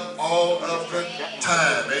 lifted up all of the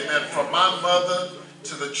time, amen, from my mother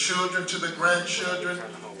to the children, to the grandchildren,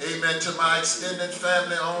 amen, to my extended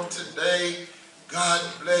family on today. God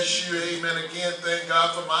bless you, amen. Again, thank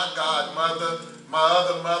God for my godmother, my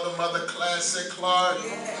other mother, Mother Classic Clark.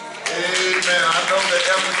 Amen. I know the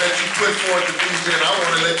effort that you put forth to be here, and I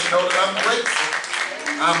want to let you know that I'm grateful.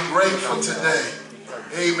 I'm grateful today.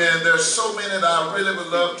 Amen. There's so many that I really would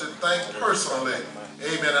love to thank personally.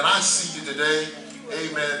 Amen. And I see you today.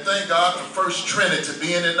 Amen. Thank God for First Trinity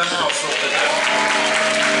being in the house over there.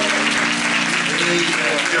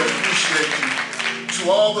 Amen. We appreciate you. To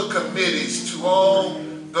all the committees, to all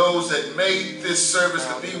those that made this service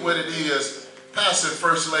to be what it is, Pastor and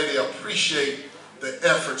First Lady, appreciate the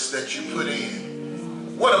efforts that you put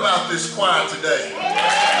in. What about this choir today?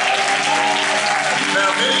 Now,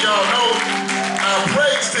 many of y'all know our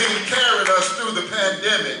praise team carried us through the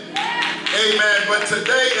pandemic. Amen. But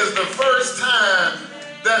today is the first time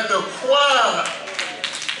that the choir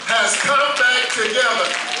has come back together.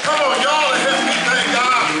 Come on, y'all, help me thank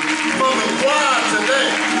God for the choir today.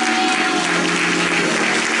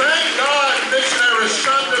 Thank God, missionary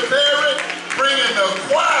Shonda Perry, bringing the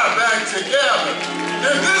choir back together.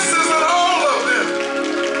 And this isn't all of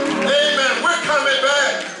them. Amen. We're coming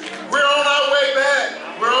back. We're on our way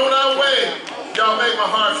back. We're on our way. Y'all make my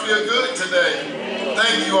heart feel good today.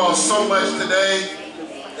 Thank you all so much today.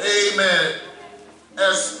 Amen.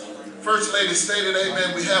 As First Lady stated,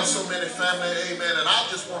 amen, we have so many family, amen, and I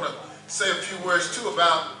just want to say a few words too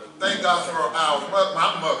about, thank God for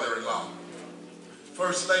my mother-in-law,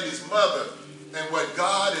 First Lady's mother, and what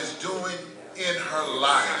God is doing in her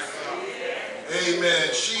life.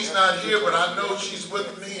 Amen. She's not here, but I know she's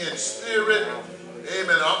with me in spirit.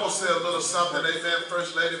 Amen. I'm going to say a little something, amen.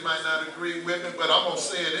 First Lady might not agree with me, but I'm going to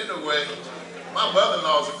say it anyway. My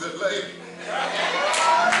mother-in-law is a good lady.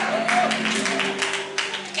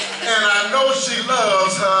 And I know she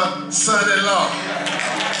loves her son-in-law.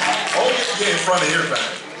 Oh, yeah, in front of everybody.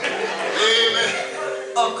 Amen.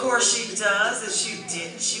 Of course she does. If she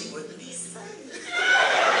didn't, she wouldn't be saved.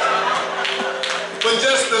 But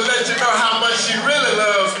just to let you know how much she really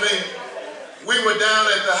loves me, we were down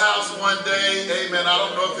at the house one day. Amen. I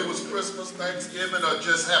don't know if it was Christmas, Thanksgiving, or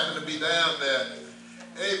just happened to be down there.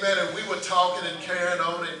 Amen. And we were talking and carrying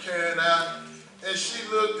on and carrying out. And she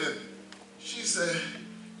looked and she said,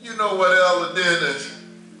 you know what, Elder Dennis?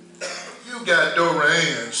 You got Dora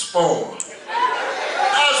Ann spoiled.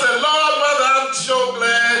 I said, Lord, Mother, I'm so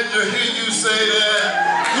glad to hear you say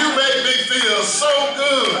that. You make me feel so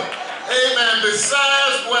good. Amen.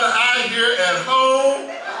 Besides what I hear at home,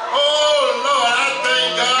 oh, Lord, I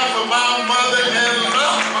thank God for my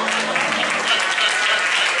mother-in-law.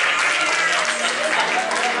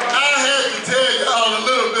 I had to tell y'all a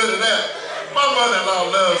little bit of that. My mother-in-law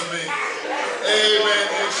loves me. Amen.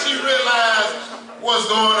 And she realized what's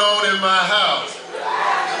going on in my house.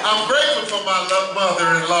 I'm grateful for my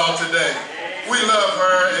mother-in-law today. We love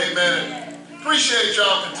her. Amen. Appreciate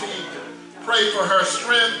y'all continue to pray for her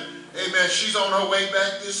strength. Amen. She's on her way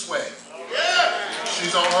back this way.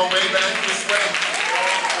 She's on her way back this way.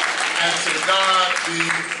 And to God be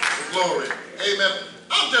the glory. Amen.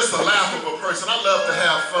 I'm just a laughable person. I love to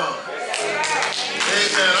have fun.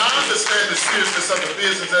 Amen. I understand the seriousness of the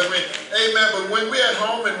business that we, amen, but when we're at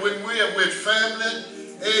home and when we're with family,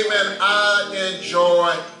 amen, I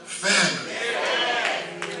enjoy family.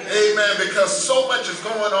 Amen, because so much is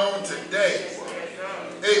going on today.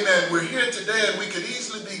 Amen, we're here today and we could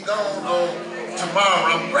easily be gone on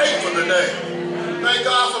tomorrow. I'm grateful today. Thank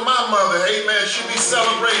God for my mother. Amen, she'll be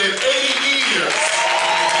celebrating 80 years.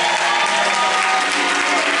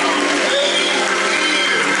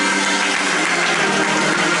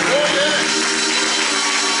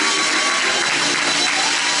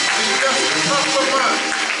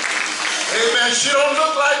 Amen. She don't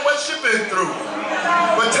look like what she's been through.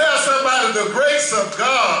 But tell somebody the grace of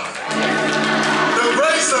God. The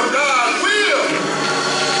grace of God will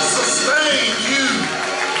sustain you.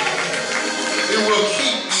 It will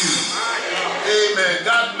keep you. Amen.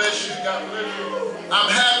 God bless you. God bless you. I'm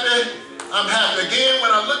happy. I'm happy. Again,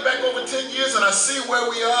 when I look back over 10 years and I see where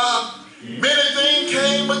we are, many things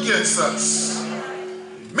came against us.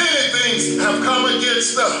 Many things have come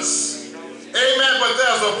against us. Amen, but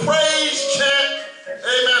there's a praise chant,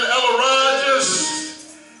 amen, Ella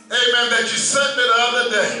Rogers, amen, that you sent me the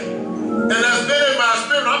other day. And that's been in my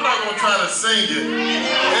spirit. I'm not going to try to sing it.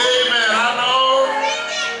 Amen, I know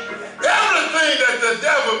everything that the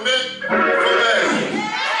devil meant for bad,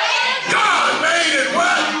 God made it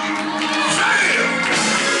what? Fail.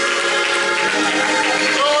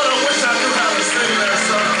 Lord, I wish I knew how to sing that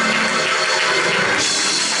song.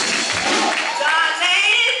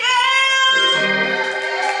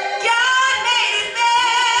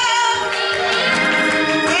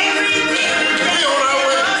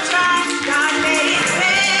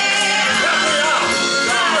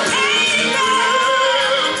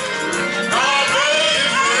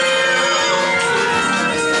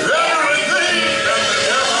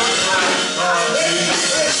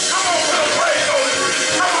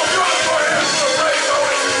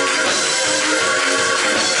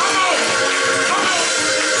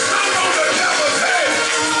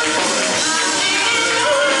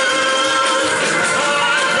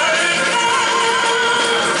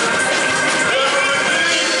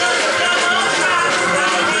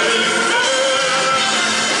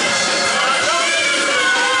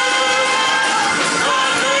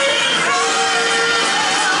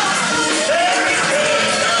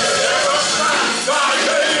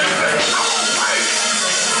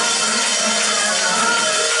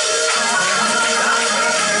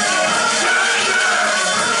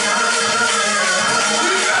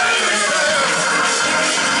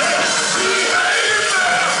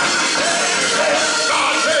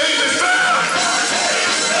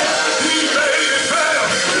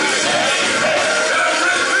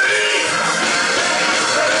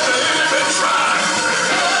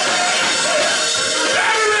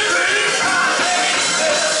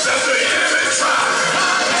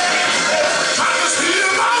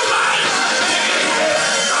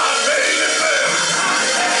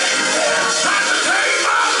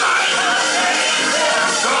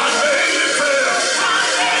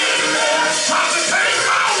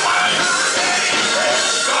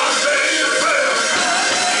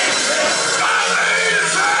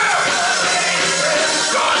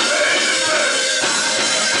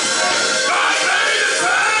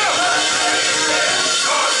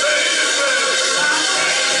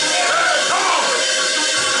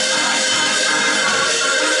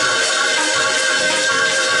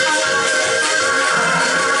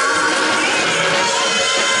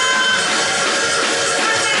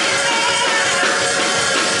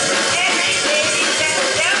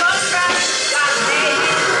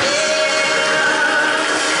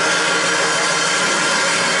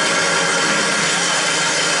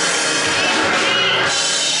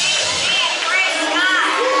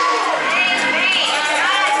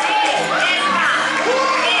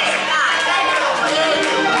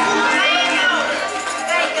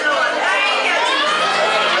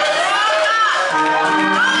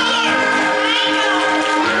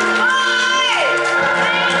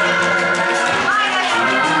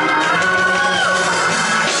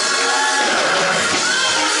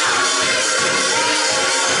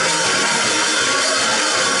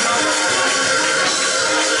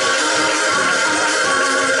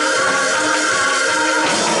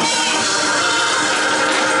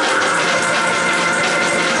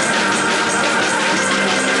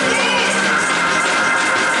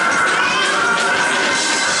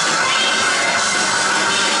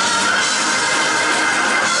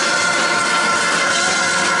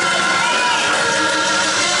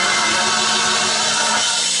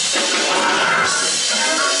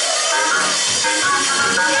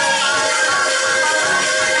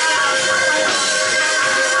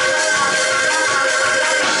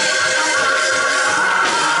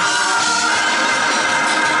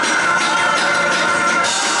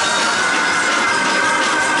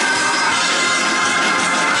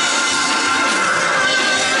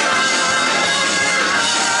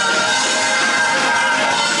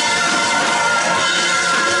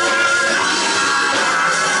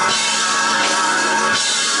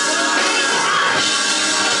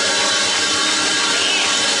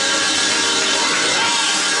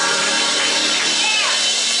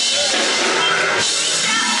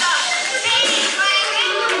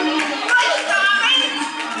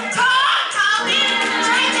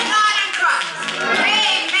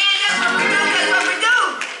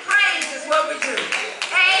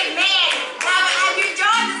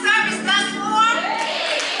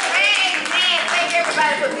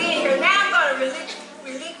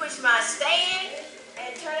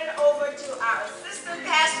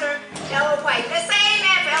 Ella White. Let's say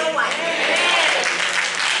amen for Ella White.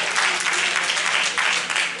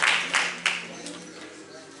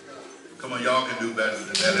 Come on, y'all can do better than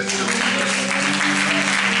that. Let's do it.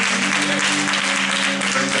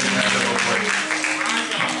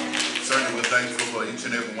 Certainly we're thankful for each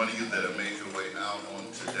and every one of you that have made your way out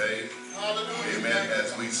on today. Amen.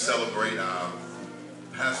 As we celebrate our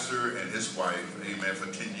pastor and his wife, amen,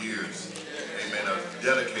 for 10 years. Amen. A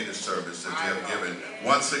dedicated service that you have given.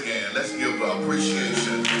 Once again, let's give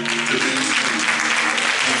appreciation to these people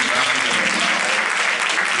who God has allowed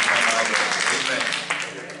to come our way. Amen.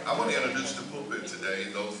 I want to introduce the pulpit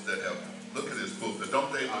today, those that have, look at this pulpit.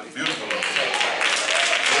 Don't they look beautiful up there?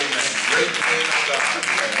 Amen. Great man of God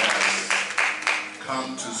that has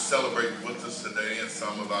come to celebrate with us today, and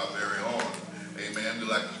some of our very own. Amen. We'd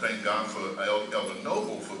like to thank God for Elder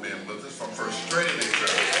Noble for being with us from First Trinity Church.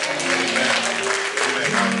 Amen. Amen.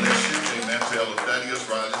 God bless you. Amen. To Elder Thaddeus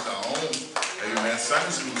Rogers, our own, amen, Sunday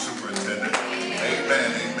school superintendent. Amen.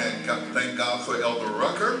 Amen. Thank God for Elder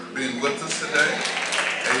Rucker being with us today.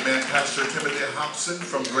 Amen. Pastor Timothy Hobson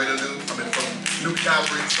from from New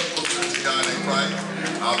Calvary Temple Church of God in Christ.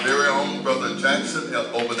 Our very own Brother Jackson,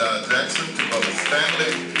 Obadiah Jackson, to Brother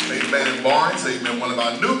Stanley, amen, Barnes, amen, one of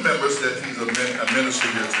our new members that he's a minister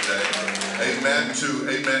here today. Amen. To,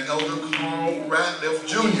 amen, Elder Carl Ratliff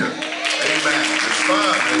Jr. Amen. His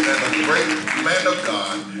son, amen, a great man of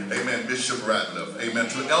God, amen, Bishop Ratliff. Amen.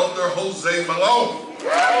 To Elder Jose Malone,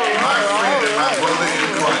 my friend and my brother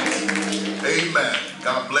in Christ. Amen.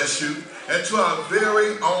 God bless you. And to our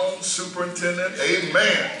very own superintendent,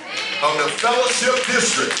 amen, of the Fellowship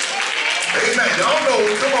District. Amen. Y'all know,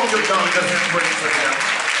 come on, give God a good hand praise for him.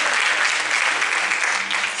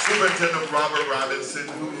 Superintendent Robert Robinson,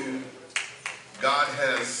 who God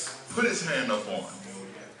has put his hand upon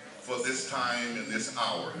for this time and this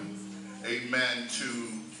hour. Amen.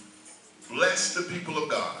 To bless the people of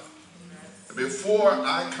God. Before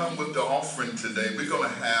I come with the offering today, we're going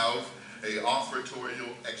to have a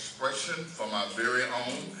offertorial expression from our very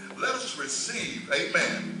own. Let us receive,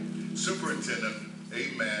 amen, Superintendent,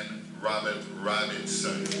 amen, Robert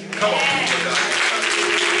Robinson. Come on, people of God.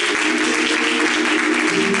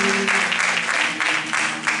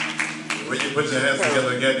 Will you put your hands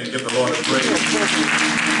together again and give the Lord a praise? Come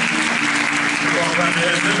on, clap your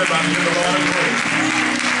hands, everybody, give the Lord a praise.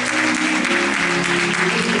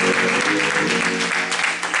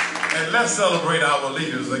 And let's celebrate our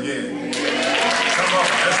leaders again. Come on,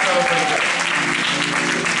 let's celebrate them.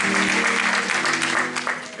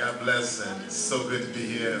 God bless, and it's so good to be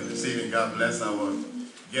here this evening. God bless our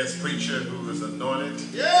guest preacher who is anointed.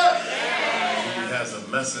 He has a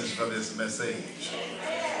message for this message.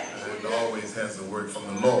 And always has a word from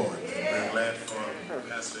the Lord. We're glad for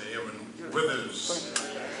Pastor Aaron Withers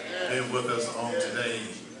being with us on today.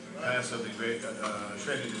 Pastor of the great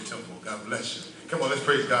Trinity Temple. God bless you. Come on, let's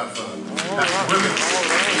praise God for Pastor Withers.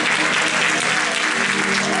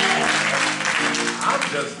 I'm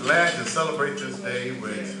just glad to celebrate this day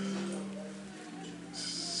with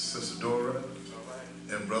Sister Dora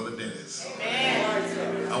and Brother Dennis.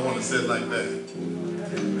 I want to say it like that.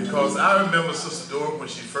 Because I remember Sister Dora when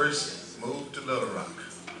she first moved to Little Rock.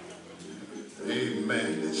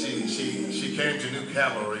 Amen. She came to New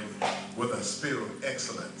Calvary with a spirit of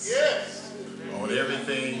excellence. Yes. On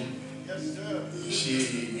everything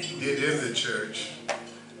she did in the church.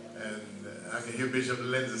 And I can hear Bishop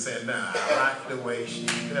Lindsay saying, "Now, I like the way she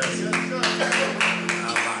does it. I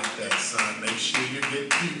like that, son. Make sure you get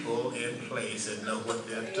people in place and know what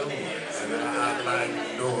they're doing." And I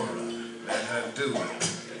like Dora. Let her do it.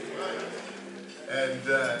 And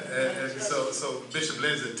so Bishop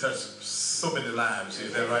Lindsay touched so many lives here.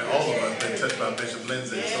 Is that right? All of us been touched by Bishop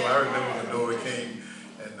Lindsay. So I remember when Dora came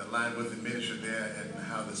and aligned with the ministry there, and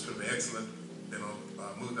how the spirit of excellence,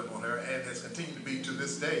 moved up on her, and has continued to be to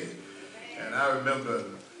this day. And I remember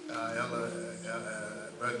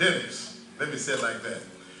Dennis. Let me say it like that.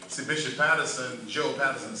 See, Bishop Patterson, Joe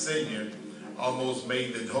Patterson Sr., almost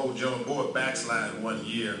made the whole Joan board backslide one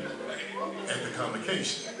year at the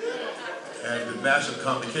convocation. At the national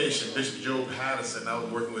convocation, Bishop Joe Patterson, I was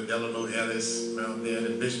working with Eleanor Ellis around there,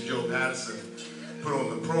 and Bishop Joe Patterson put on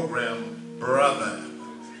the program, Brother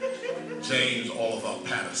James Oliver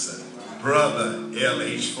Patterson, Brother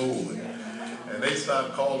L.H. Ford. And they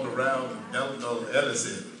started calling around, and Eleanor Ellis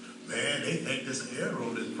said, "Man, they think this error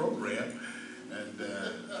on this program." And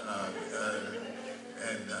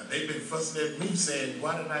they've been fussing at me saying,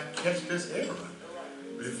 "Why didn't I catch this error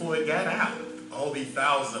before it got out? All these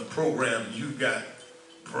thousands of programs, you got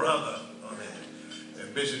Brother on it."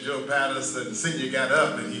 And Bishop Joe Patterson Sr. got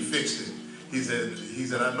up and he fixed it. He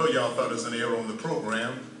said, "I know y'all thought it was an error on the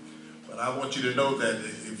program, But I want you to know that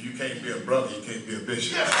if you can't be a brother, you can't be a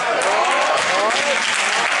bishop. You can't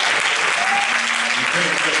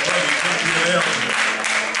be a brother, you can't be an elder.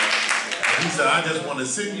 He said, I just want to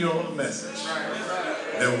send you on a message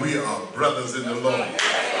that we are brothers in the Lord. And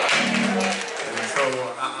so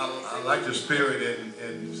I like your spirit,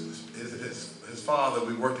 and his father,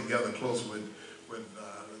 we work together close with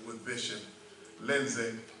Bishop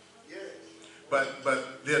Lindsay. But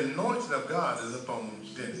the anointing of God is upon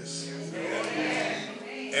Dennis.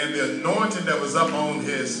 And the anointing that was upon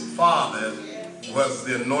his father was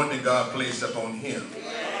the anointing God placed upon him.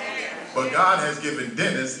 But God has given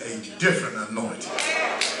Dennis a different anointing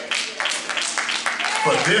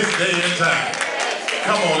for this day and time.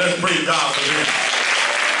 Come on, let's praise God for him.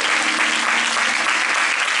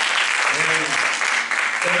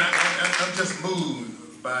 And I'm just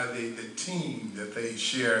moved by the team that they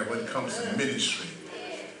share when it comes to ministry.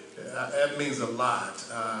 That means a lot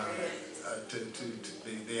to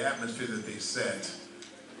the atmosphere that they set.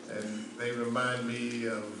 And they remind me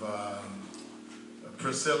of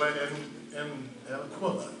Priscilla and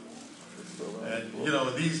Aquila. And you know,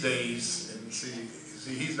 these days, and see,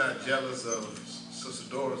 he's not jealous of Sister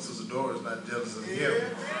Dora. Sister Dora is not jealous of him.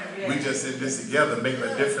 We just in this together, making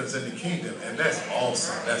a difference in the kingdom. And that's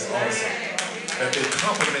awesome. That's awesome. That they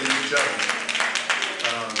complement each other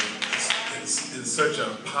in such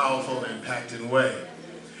a powerful, impacting way.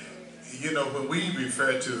 You know, when we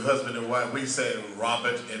refer to husband and wife, we say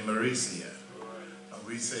Robert and Maricia.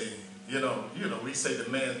 We say, we say the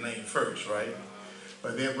man's name first, right?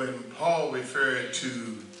 But then when Paul referred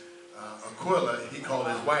to Aquila, he called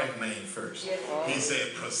his wife's name first. He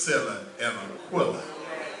said Priscilla and Aquila.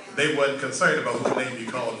 They wasn't concerned about whose name he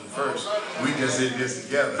called it first. We just did this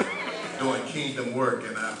together, doing kingdom work,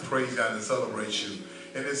 and I praise God and celebrate you.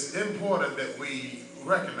 And it's important that we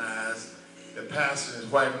recognize the pastor and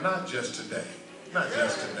his wife, not just today. Not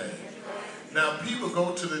just today. Now, people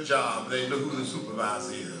go to the job, they know who the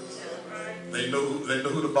supervisor is. They know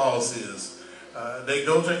who the boss is. They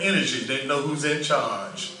go to energy, they know who's in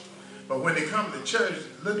charge. But when they come to church,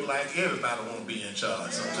 it looks like everybody want to be in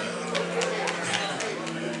charge sometimes.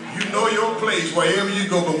 You know your place wherever you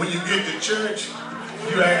go, but when you get to church,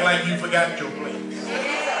 you act like you forgot your place.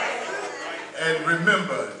 And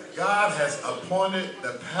remember, God has appointed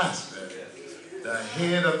the pastor, the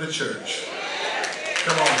head of the church.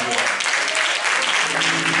 Come on, you all.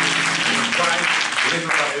 Right, living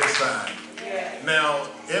by his side. Now,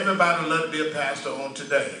 everybody love to be a pastor on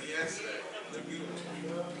today.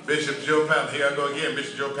 Bishop Joe Patterson, here I go again.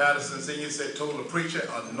 Bishop Joe Patterson Sr. said, told a preacher,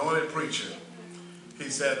 anointed preacher, he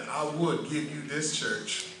said, I would give you this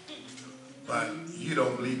church, but you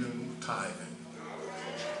don't believe in tithing.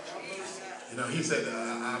 You know, he said,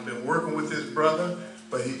 I've been working with this brother,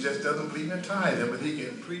 but he just doesn't believe in tithing, but he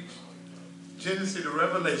can preach Genesis to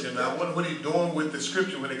Revelation. Now, I wonder what he's doing with the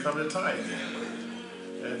scripture when it comes to tithing.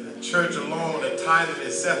 And the church alone, the tithing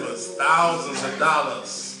itself is thousands of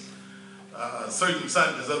dollars, certain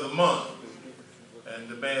Sundays of the month. And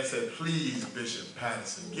the man said, please, Bishop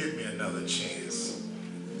Patterson, give me another chance.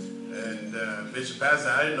 And Bishop Patterson,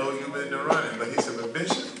 I didn't know you were in the running, but he said, but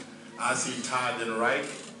Bishop, I see tithing right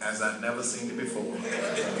as I've never seen it before.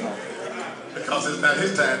 Because it's not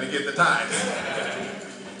his time to get the tithe.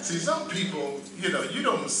 See, some people, you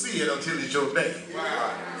don't see it until it's your day.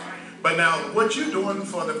 But now, what you're doing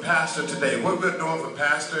for the pastor today, what we're doing for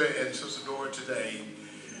Pastor and Sister Dora today,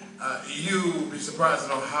 you'll be surprised to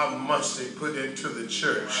know how much they put into the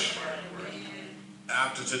church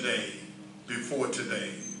after today, before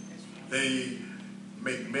today. They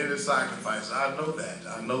make many sacrifices. I know that.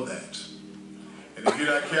 And if you're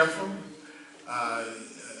not careful,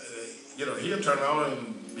 he'll turn around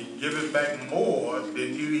and be giving back more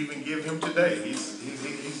than you even give him today.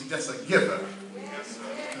 He's just a giver.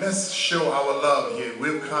 Let's show our love here.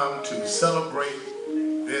 We've come to celebrate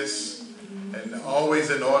this, and always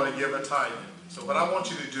in order to give a tithing. So what I want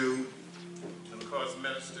you to do, and of course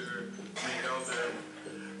Minister Elder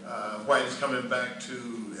White is coming back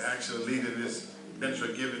to actually leading this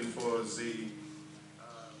ministry giving for the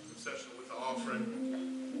session with the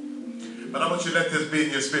offering. But I want you to let this be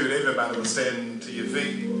in your spirit. Everybody will stand to your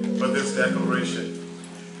feet for this declaration.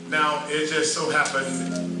 Now, it just so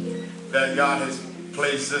happened that God has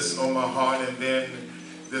placed this on my heart, and then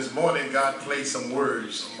this morning God placed some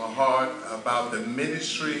words on my heart about the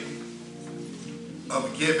ministry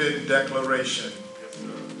of giving declaration.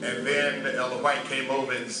 And then Elder White came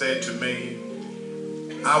over and said to me,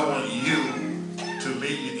 I want you to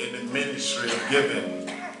lead in the ministry of giving.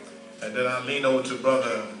 And then I leaned over to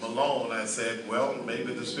Brother Malone. I said, well,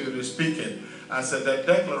 maybe the Spirit is speaking. I said, that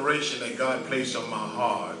declaration that God placed on my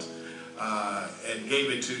heart, and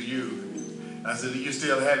gave it to you. I said, do you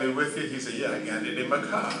still have it with you? He said, yeah, I got it in my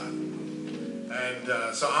car.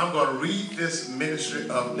 And so I'm going to read this ministry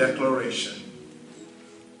of declaration.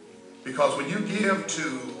 Because when you give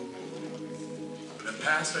to the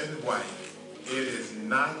pastor and his wife, it is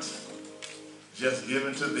not just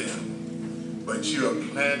given to them, but you are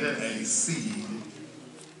planting a seed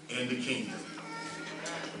in the kingdom.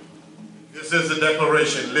 This is the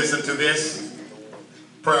declaration. Listen to this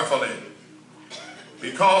prayerfully.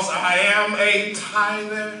 Because I am a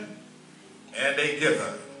tither and a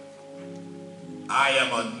giver, I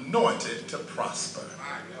am anointed to prosper.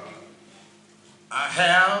 I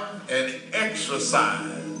have and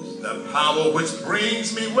exercise the power which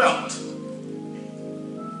brings me wealth.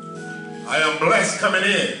 I am blessed coming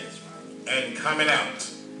in and coming out.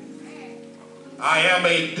 I am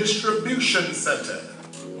a distribution center.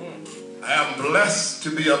 I am blessed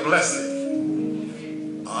to be a blessing.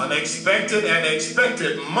 Unexpected and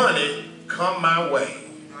expected money come my way.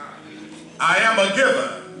 I am a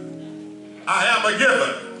giver. I am a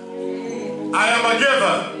giver. I am a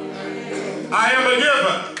giver. I am a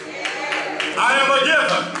giver. I am a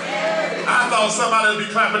giver. I thought somebody would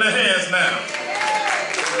be clapping their hands now.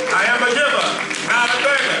 I am a giver, not a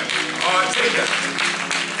beggar or a taker.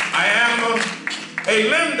 I am a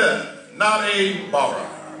lender, not a borrower.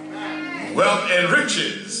 Wealth and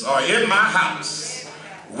riches are in my house.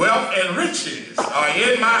 Wealth and riches are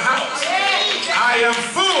in my house. I am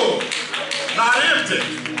full, not empty.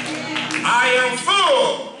 I am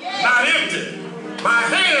full, not empty. My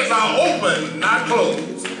hands are open, not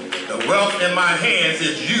closed. The wealth in my hands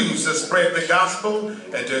is used to spread the gospel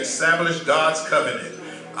and to establish God's covenant.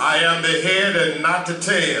 I am the head and not the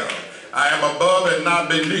tail. I am above and not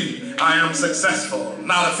beneath. I am successful,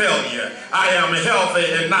 not a failure. I am healthy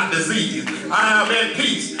and not diseased. I am in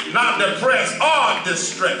peace, not depressed or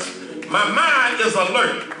distressed. My mind is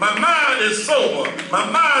alert. My mind is sober. My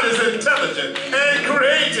mind is intelligent and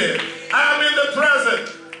creative. I am in the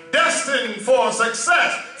present, destined for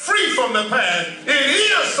success, free from the past. It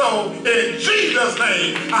is so in Jesus'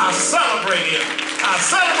 name. I celebrate Him. I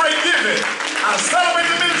celebrate giving. I celebrate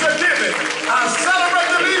the ministry of giving. I celebrate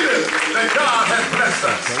the leaders that God has blessed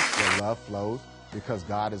us. A church where love flows because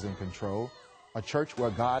God is in control. A church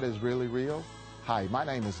where God is really real. Hi, my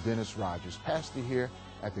name is Dennis Rogers, pastor here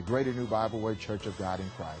at the Greater New Bibleway Church of God in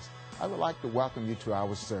Christ. I would like to welcome you to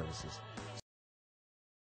our services.